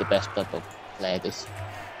clearly the best Blood Bowl player this.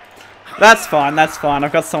 That's fine, that's fine.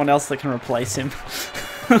 I've got someone else that can replace him.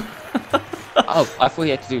 Oh, I thought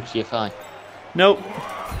you had to do GFI. Nope.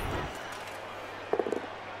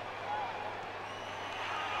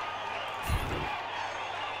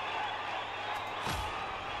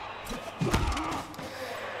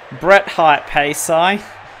 Brett hype, hey, Si.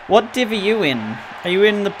 What div are you in? Are you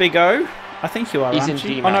in the Big O? I think you are, He's aren't in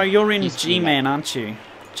you? G-Man. Oh no, you're in He's G-Man, aren't you?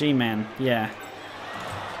 G-Man, yeah.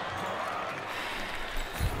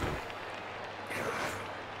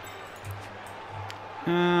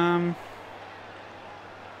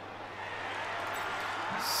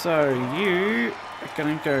 So you are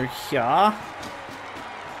gonna go here.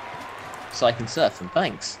 So I can surf them,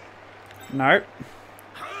 thanks. Nope.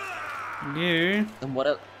 You Then what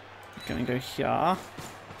else? are gonna go here. I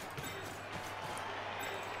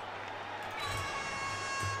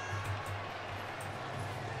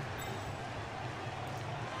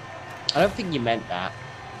don't think you meant that.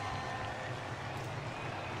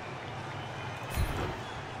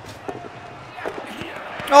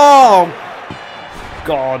 Oh!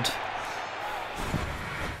 God.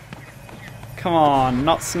 Come on,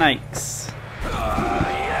 not snakes.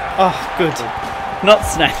 Oh, good. Not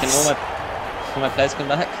snakes. Can my players come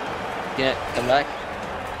back? Yeah, come back.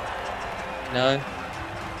 No.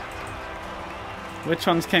 Which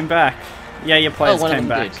ones came back? Yeah, your players one of came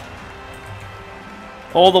them back. did.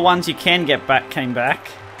 All the ones you can get back came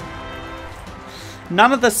back.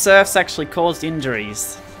 None of the serfs actually caused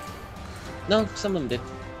injuries. No, some of them did.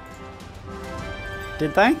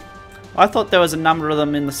 Did they? I thought there was a number of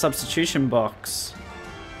them in the substitution box.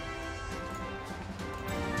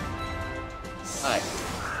 Alright.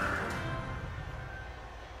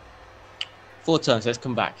 4 turns, let's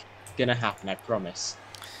come back. Gonna happen, I promise.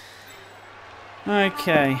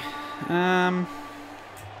 Okay.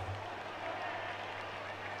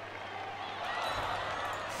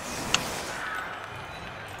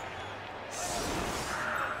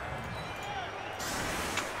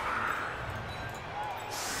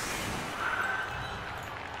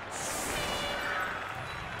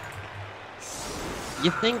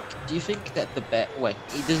 Do you think that the bear... Wait,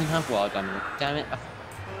 he doesn't have wild animal. Damn it.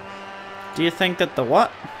 Do you think that the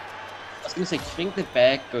what? I was gonna say, do you think the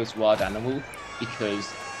bear goes wild animal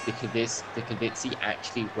because he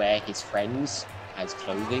actually wear his friends as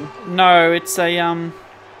clothing? No, it's a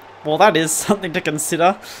well, that is something to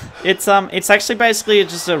consider. It's actually basically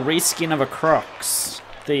just a reskin of a Crocs.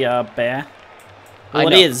 The bear. Well,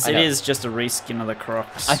 it is just a reskin of the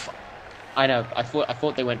Crocs. I know. I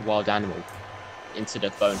thought they went wild animal instead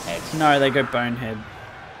of bonehead. No, they go bonehead.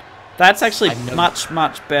 That's actually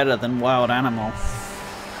much better than wild animal.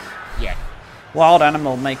 Yeah. Wild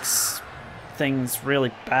animal makes things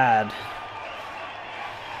really bad.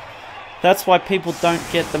 That's why people don't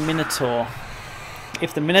get the Minotaur.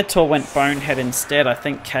 If the Minotaur went bonehead instead, I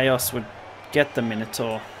think Chaos would get the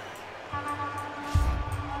Minotaur.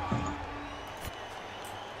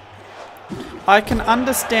 I can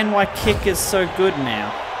understand why Kick is so good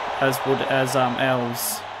now, as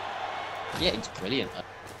Elves. Yeah, it's brilliant.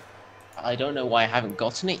 I don't know why I haven't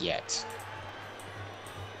gotten it yet.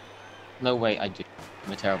 No way, I do.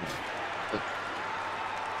 I'm a terrible. But...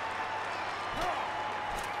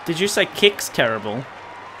 Did you say Kick's terrible?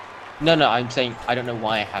 No, I'm saying I don't know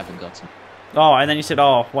why I haven't gotten it. Oh, and then you said,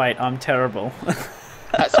 oh, wait, I'm terrible.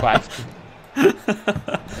 That's why.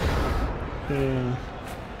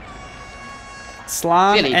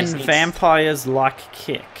 Slan Really, and vampires like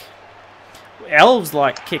Kick. Elves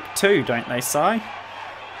like Kick too, don't they, Si?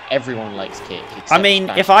 Everyone likes Kick. I mean,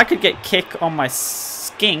 if I could get Kick on my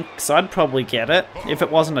skinks, I'd probably get it. If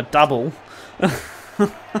it wasn't a double.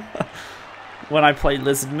 When I play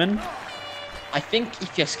Lizardman. I think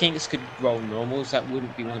if your skinks could roll normals, that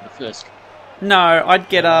wouldn't be one of the first. No, I'd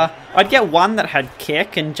get one that had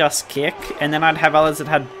Kick and just Kick, and then I'd have others that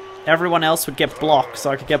had... Everyone else would get Block, so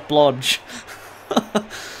I could get Blodge.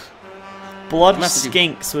 Blodge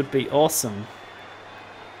skinks would be awesome.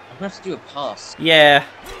 I'm gonna have to do a pass. Yeah,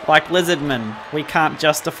 like Lizardman, we can't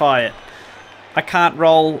justify it. I can't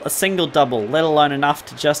roll a single double, let alone enough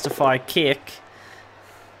to justify Kick.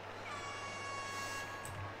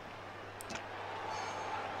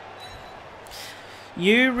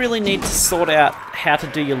 You really need to sort out how to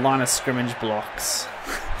do your line of scrimmage blocks.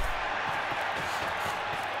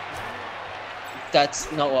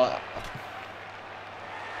 That's not what...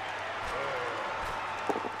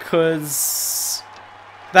 Because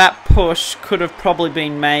that push could have probably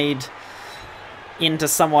been made into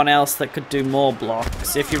someone else that could do more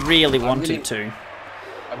blocks if you really wanted to.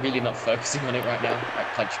 I'm really not focusing on it right now. Right,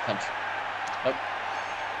 punch. Nope.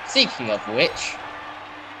 Speaking of which...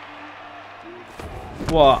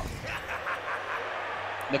 What?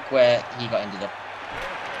 Look where he got ended up.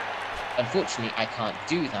 Unfortunately, I can't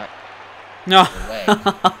do that. No.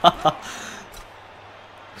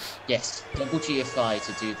 Yes, double GFI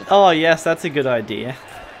to do the... Oh yes, that's a good idea.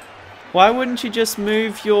 Why wouldn't you just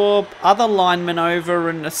move your other lineman over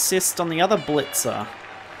and assist on the other blitzer?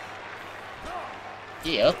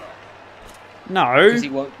 Yeah. No. Because he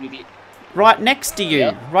won't really... Right next to you.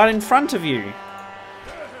 Yeah. Right in front of you.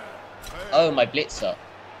 Oh, my blitzer.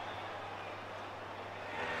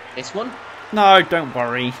 This one? No, don't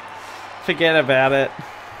worry. Forget about it.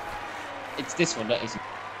 It's this one, that isn't.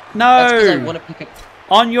 No. That's because I want to pick up...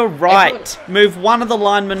 On your right. Move one of the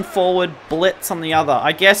linemen forward, blitz on the other.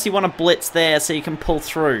 I guess you want to blitz there so you can pull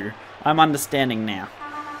through. I'm understanding now.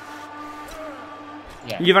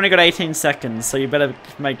 Yeah. You've only got 18 seconds, so you better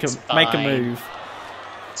make a move.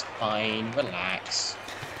 It's fine, relax.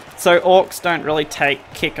 So orcs don't really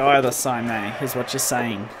kick either, Sime, is what you're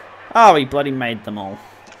saying. Oh, he bloody made them all.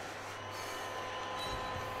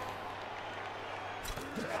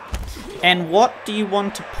 And what do you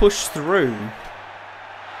want to push through?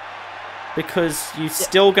 Because you're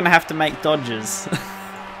still going to have to make dodges.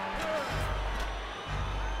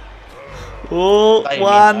 Oh,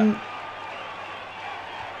 one.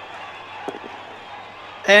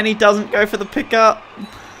 And he doesn't go for the pickup.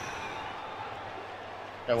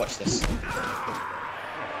 Go watch this.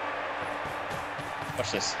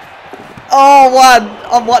 Watch this. Oh, one!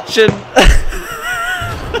 I'm watching.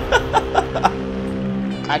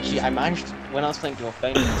 Actually, I managed, when I was playing Dwarfs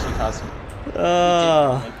in 2000,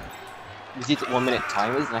 we did 1 minute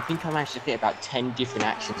timers, and I think I managed to fit about 10 different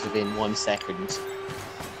actions within 1 second.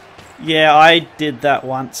 Yeah, I did that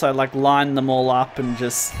once. I like lined them all up and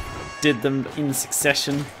just did them in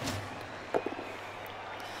succession.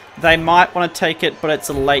 They might want to take it, but it's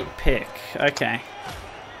a late pick. Okay.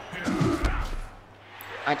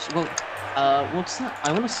 Actually, well, what's that?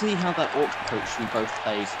 I want to see how that orc coach we both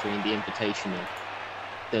played during the Invitational.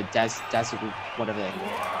 The Dazzle, whatever they call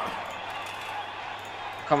it.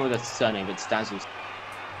 I can't remember the surname, but it's Dazzles.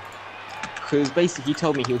 Because basically he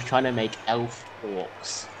told me he was trying to make elf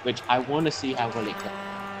orcs, which I want to see how well it goes.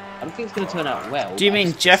 I don't think it's going to turn out well. Do you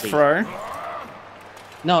mean Jeffro?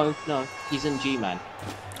 No, he's in G-Man.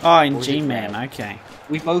 Oh, in G-Man, okay.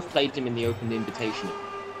 We both played him in the Open Invitational.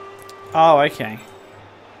 Oh, okay.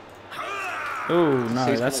 Oh no,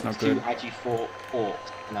 so that's not good. 2 Agi 4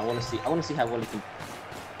 orcs, and I want to see how well he can.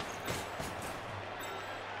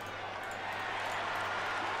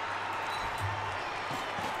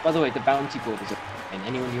 By the way, the bounty board is and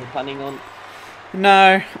anyone you're planning on?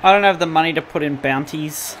 No, I don't have the money to put in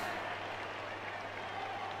bounties.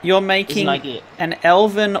 You're making an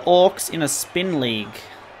Elven Orcs in a spin league.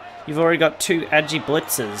 You've already got 2 Agi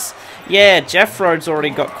blitzers. Yeah, Jeff Rhodes already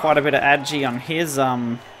got quite a bit of Agi on his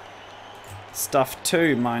stuff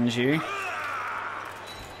too, mind you.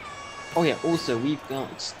 Oh yeah, also we've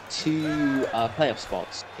got 2 playoff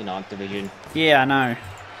spots in our division. Yeah, I know.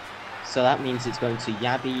 So that means it's going to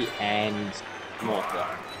Yabi and Mortha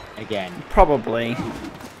again. Probably.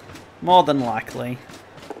 More than likely.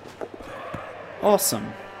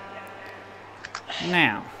 Awesome.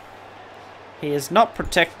 Now, he is not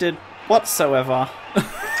protected whatsoever.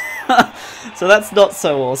 So that's not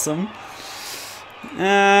so awesome.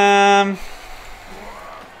 Yeah.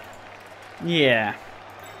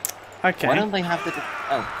 Okay. Why don't they have the...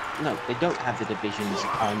 Oh, no, they don't have the divisions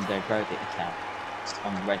on their Reddit account. It's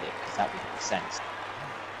on Reddit, because that would make sense.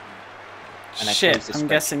 And shit, I'm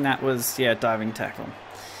guessing that was, yeah, diving tackle.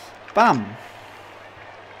 Bum.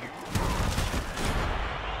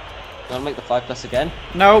 You want to make the 5+ again?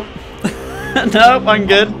 Nope. Nope, I'm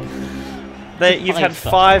good. You've had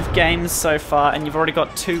 5 games so far, and you've already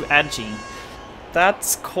got 2 Agi.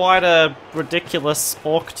 That's quite a ridiculous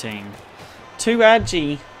orc team. 2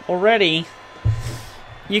 Agi already.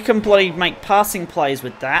 You can bloody make passing plays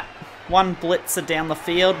with that. 1 blitzer down the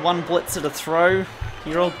field, 1 blitzer to throw.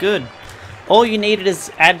 You're all good. All you needed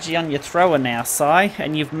is Agi on your thrower now, Sai,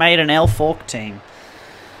 and you've made an elf orc team.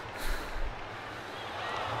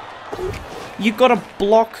 You got a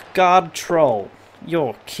block guard troll.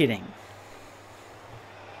 You're kidding.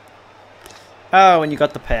 Oh, and you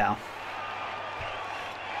got the power.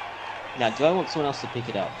 Now, do I want someone else to pick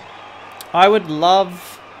it up? I would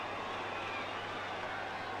love...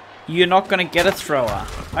 You're not going to get a thrower.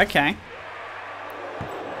 Okay.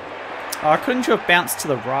 Oh, couldn't you have bounced to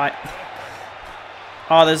the right?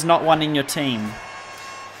 Oh, there's not one in your team.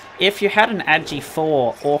 If you had an Agi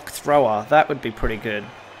 4 orc thrower, that would be pretty good.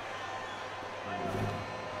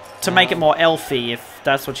 To make it more elfy, if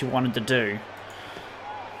that's what you wanted to do.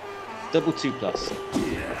 Double 2+.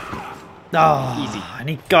 Oh, easy. And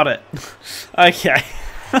he got it. Okay.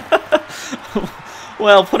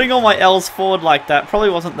 Well, putting all my L's forward like that probably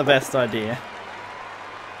wasn't the best idea.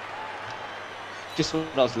 Just what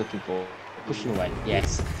I was looking for. Pushing away.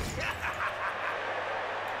 Yes.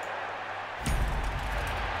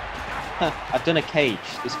 I've done a cage.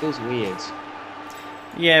 This feels weird.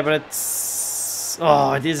 Yeah, but it's...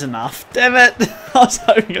 Oh, it is enough. Damn it! I was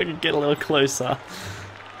hoping I could get a little closer.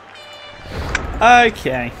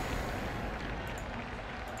 Okay.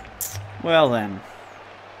 Well then.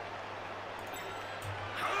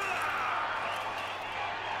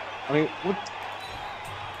 I mean,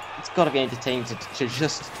 it's got to be entertaining to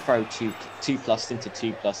just throw 2+ into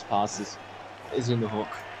 2+ passes. Is in the hook.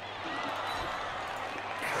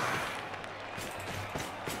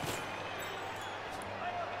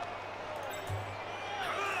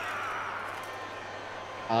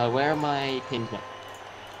 Where are my pins?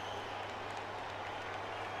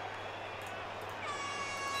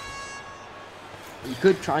 You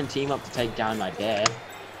could try and team up to take down my bear.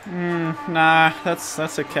 Nah, that's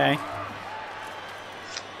okay.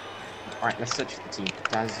 Alright, let's search for the team.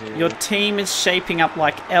 Dazzle. Your team is shaping up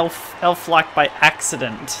like elf-like by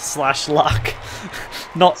accident / luck,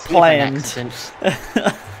 not planned.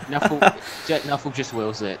 Nuffle just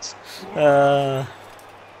wills it.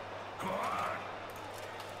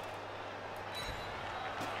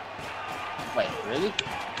 Wait, really?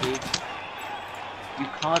 You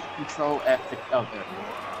can't control F. Oh, there.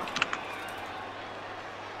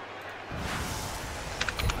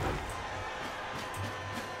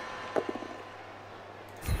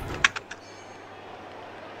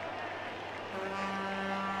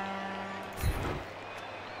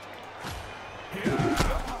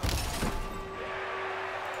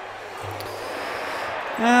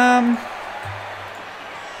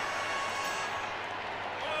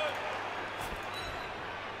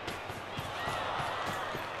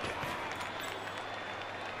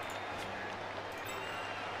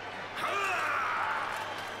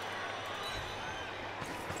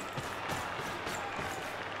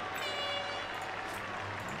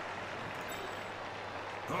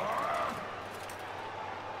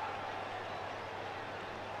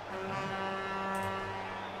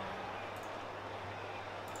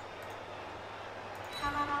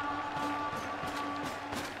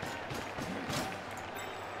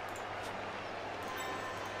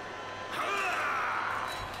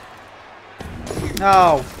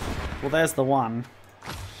 Oh, well, there's the one.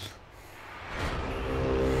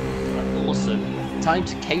 Awesome. Time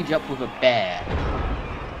to cage up with a bear.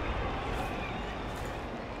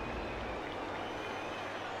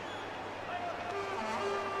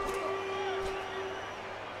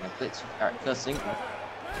 Blitz. Alright, first thing.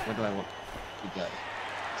 Where do I want to go?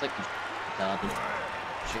 It's like the garden.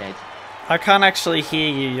 Shed. I can't actually hear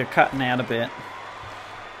you. You're cutting out a bit.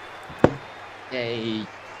 Yay.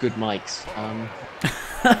 Good mics.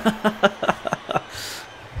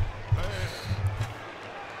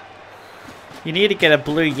 You need to get a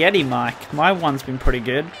Blue Yeti mic. My one's been pretty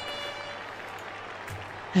good.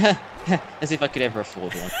 As if I could ever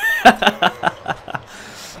afford one.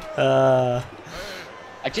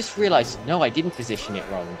 I just realised, no, I didn't position it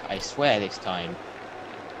wrong. I swear this time.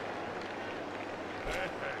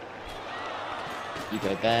 You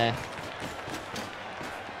go there.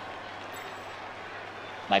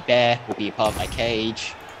 My bear will be a part of my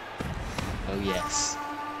cage. Oh yes.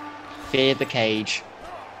 Fear the cage.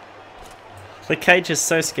 The cage is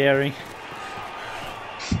so scary.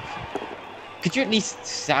 Could you at least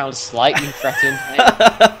sound slightly threatened?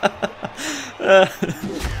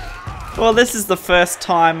 Well, this is the first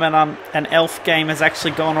time an elf game has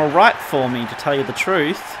actually gone alright for me, to tell you the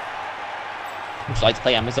truth. Would you like to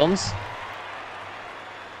play Amazons?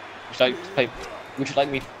 Would you like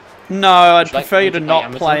me... No, I'd prefer you to play not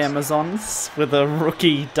Amazons? play Amazons with a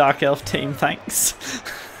rookie Dark Elf team, thanks.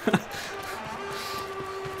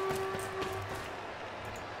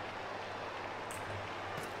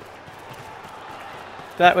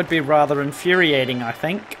 That would be rather infuriating, I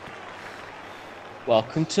think.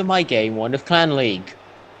 Welcome to my game 1 of Clan League.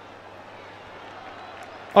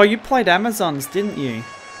 Oh, you played Amazons, didn't you?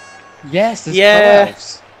 Yes, there's yeah.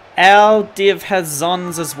 Elves. Our div has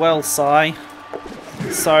Zons as well, Sai.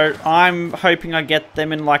 So I'm hoping I get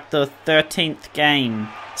them in like the 13th game,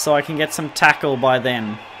 so I can get some tackle by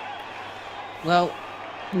then. Well,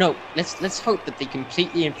 no, let's hope that they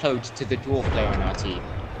completely implode to the dwarf player on our team.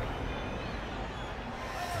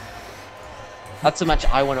 That's a match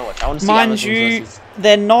I want to watch. I want to see Mind you,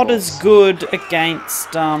 they're not as good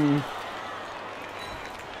against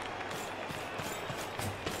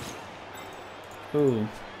Ooh,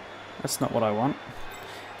 that's not what I want.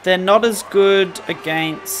 They're not as good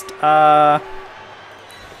against bash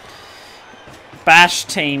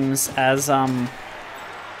teams as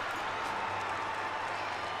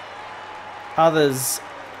others,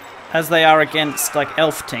 as they are against like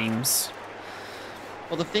elf teams.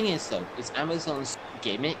 Well, the thing is, though, is Amazons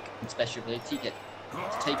gimmick and special ability get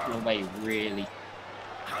taken away really,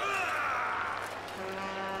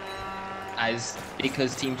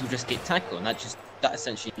 because teams will just get tackled, and that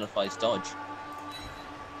essentially nullifies dodge.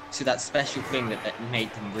 So that special thing that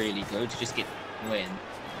made them really good just get win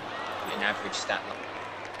an average stat line.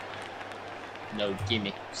 No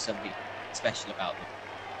gimmick, something special about them.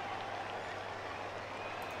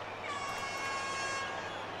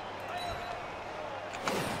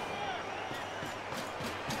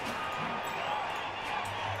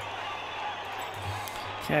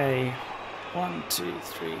 Okay, 1, 2,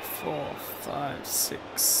 3, 4, 5, 6,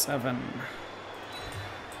 7.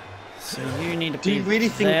 So you need to be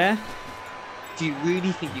there. Do you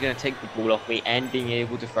really think you're going to take the ball off me and being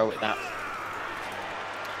able to throw it that?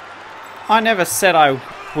 I never said I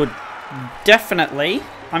would. Definitely.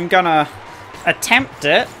 I'm gonna attempt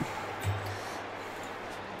it.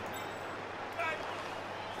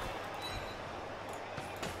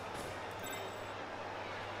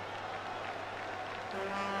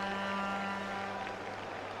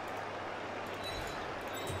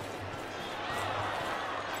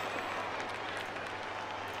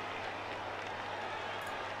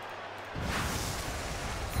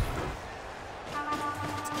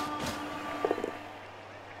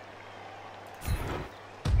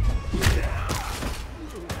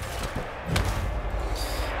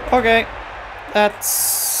 Okay,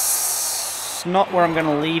 that's not where I'm going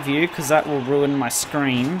to leave you, because that will ruin my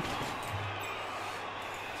screen.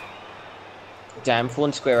 Damn, for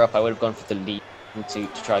one square up, I would have gone for the lead to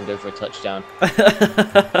try and go for a touchdown.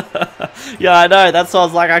 Yeah, I know, that's why I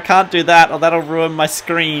was like, I can't do that, or that'll ruin my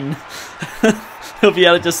screen. He'll be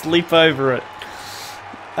able to just leap over it.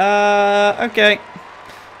 Okay.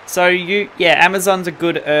 So, yeah, Amazons are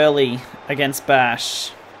good early against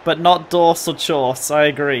Bash. But not Dwarfs or Chorse, I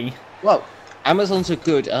agree. Well, Amazons are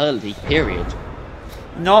good early, period.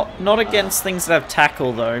 Not against things that have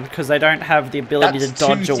tackle, though, because they don't have the ability to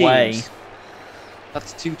dodge away.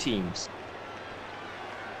 That's 2 teams.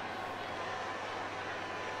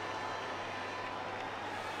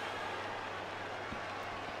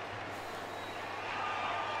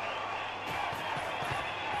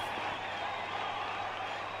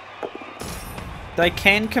 They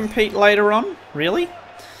can compete later on? Really?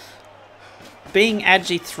 Being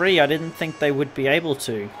Agi 3, I didn't think they would be able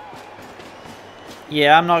to.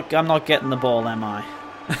 Yeah, I'm not getting the ball, am I?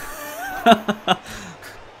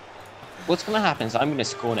 What's going to happen is I'm going to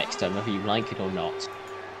score next time, whether you like it or not.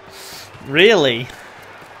 Really?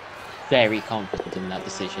 Very confident in that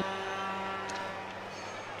decision.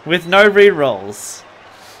 With no rerolls?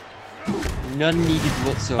 None needed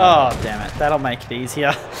whatsoever. Oh, damn it. That'll make it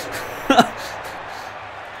easier.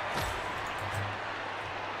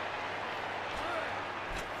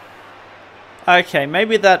 Okay,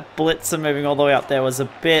 maybe that blitzer moving all the way up there was a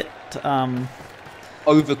bit,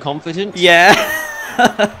 overconfident? Yeah.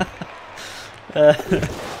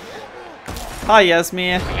 Hi,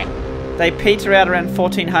 Yasmir. They peter out around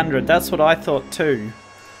 1400. That's what I thought too.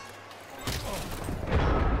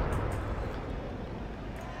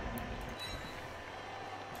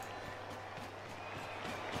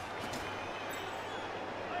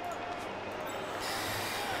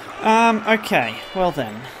 Okay, well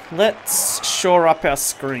then, let's shore up our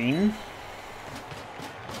screen.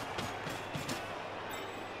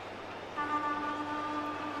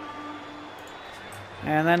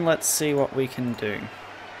 And then let's see what we can do.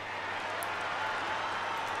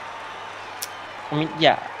 I mean,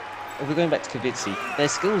 yeah, if we're going back to Kavitsi, their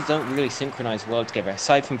skills don't really synchronize well together,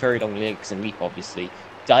 aside from very long legs and leap, obviously.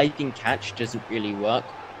 Diving catch doesn't really work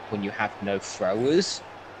when you have no throwers.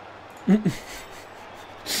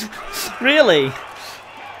 Really?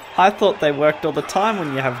 I thought they worked all the time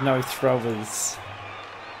when you have no throwers.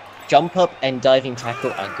 Jump up and diving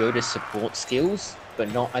tackle are good as support skills,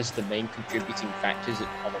 but not as the main contributing factors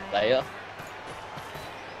of a player.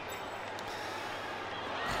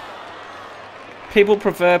 People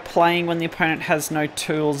prefer playing when the opponent has no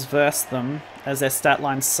tools versus them, as their stat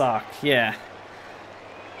lines suck. Yeah.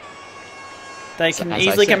 They can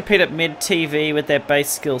easily compete at mid-TV with their base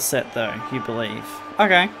skill set, though, you believe.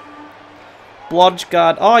 Okay. Blodge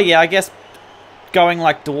guard. Oh, yeah, I guess going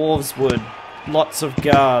like dwarves would. Lots of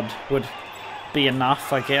guard would be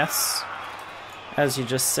enough, I guess. As you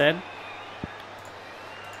just said.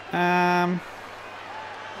 Oh,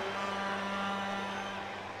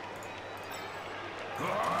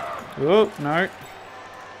 no.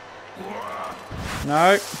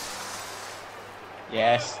 No.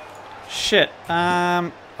 Yes. Shit. I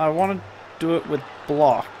want to do it with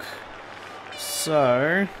block.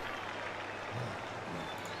 So...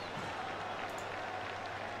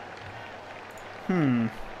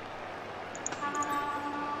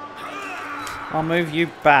 I'll move you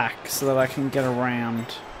back so that I can get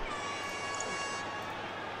around.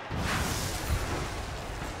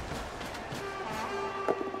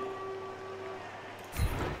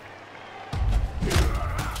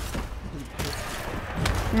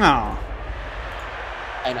 Oh.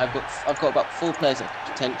 And I've got about 4 players that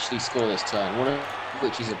could potentially score this turn. One of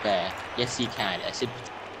which is a bear. Yes, he can. I said.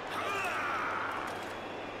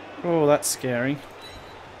 Oh, that's scary.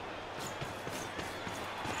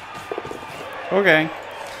 Okay.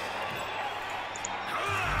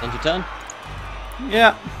 End your turn.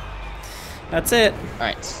 Yeah. That's it.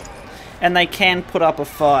 Alright. And they can put up a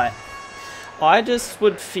fight. I just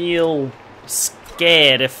would feel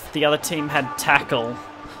scared if the other team had tackle.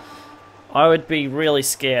 I would be really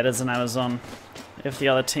scared as an Amazon if the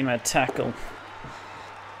other team had tackle.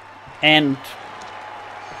 And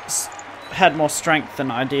had more strength than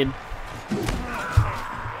I did.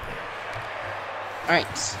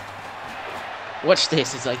 Alright. Watch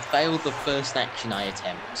this as I fail the first action I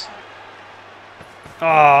attempt.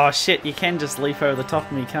 Oh shit, you can just leap over the top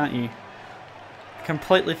of me, can't you? I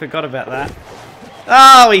completely forgot about that.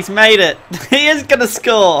 Oh, he's made it! He is gonna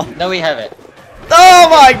score! No, we have it. Oh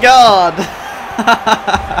my god!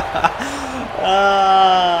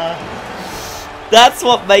 That's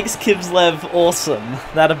what makes Kislev awesome.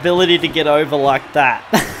 That ability to get over like that.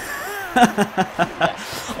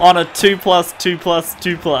 On a 2+, 2+,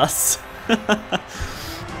 2+.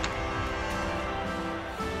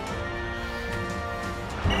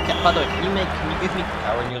 By the way, can you give me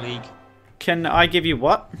power in your league? Can I give you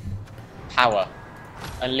what? Power.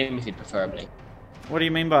 Unlimited, preferably. What do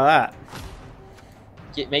you mean by that?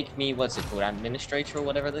 Make me, what's it called, administrator or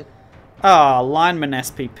whatever the... Oh, lineman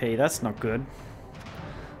SPP, that's not good.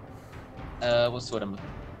 What's the word?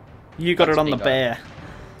 You got it on the bear.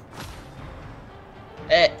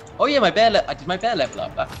 Oh yeah, my bear, did my bear level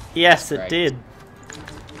up? Yes, it did.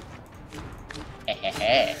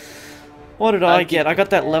 What did I get? I got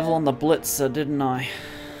that level on the Blitzer, didn't I?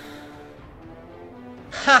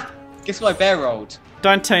 Ha! Guess what my bear rolled?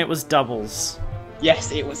 Don't tell me it was doubles.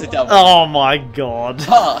 Yes, it was a double. Oh my god.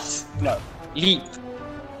 Pass! No. Leap.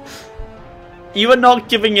 You are not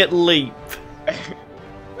giving it leap.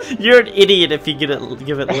 You're an idiot if you give it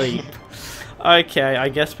leap. Okay, I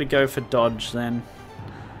guess we go for dodge then.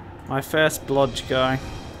 My first blodge guy.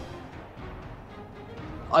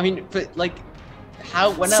 I mean, but like,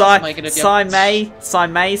 when else am I going to be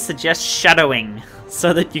May suggests shadowing,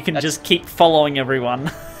 so that you can just keep following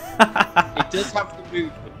everyone. It does have to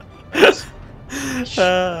move.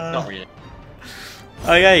 Not really.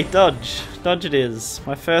 Okay, dodge. Dodge it is.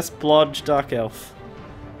 My first blodge dark elf.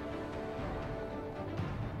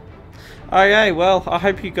 Okay, well, I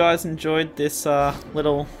hope you guys enjoyed this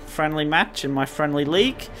little friendly match in my friendly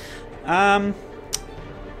league. The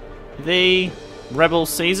Rebel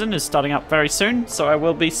season is starting up very soon, so I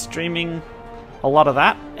will be streaming a lot of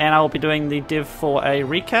that, and I will be doing the Div 4A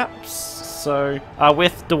recaps, so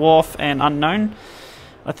with Dwarf and Unknown.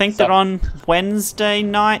 I think they're on Wednesday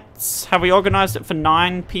nights. Have we organised it for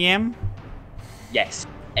 9 PM? Yes.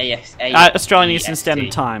 Australian Eastern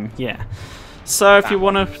Standard Time, yeah. So if you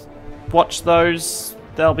want to watch those,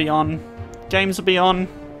 they'll be on. Games will be on.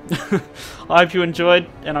 I hope you enjoyed,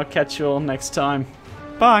 and I'll catch you all next time.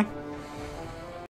 Bye.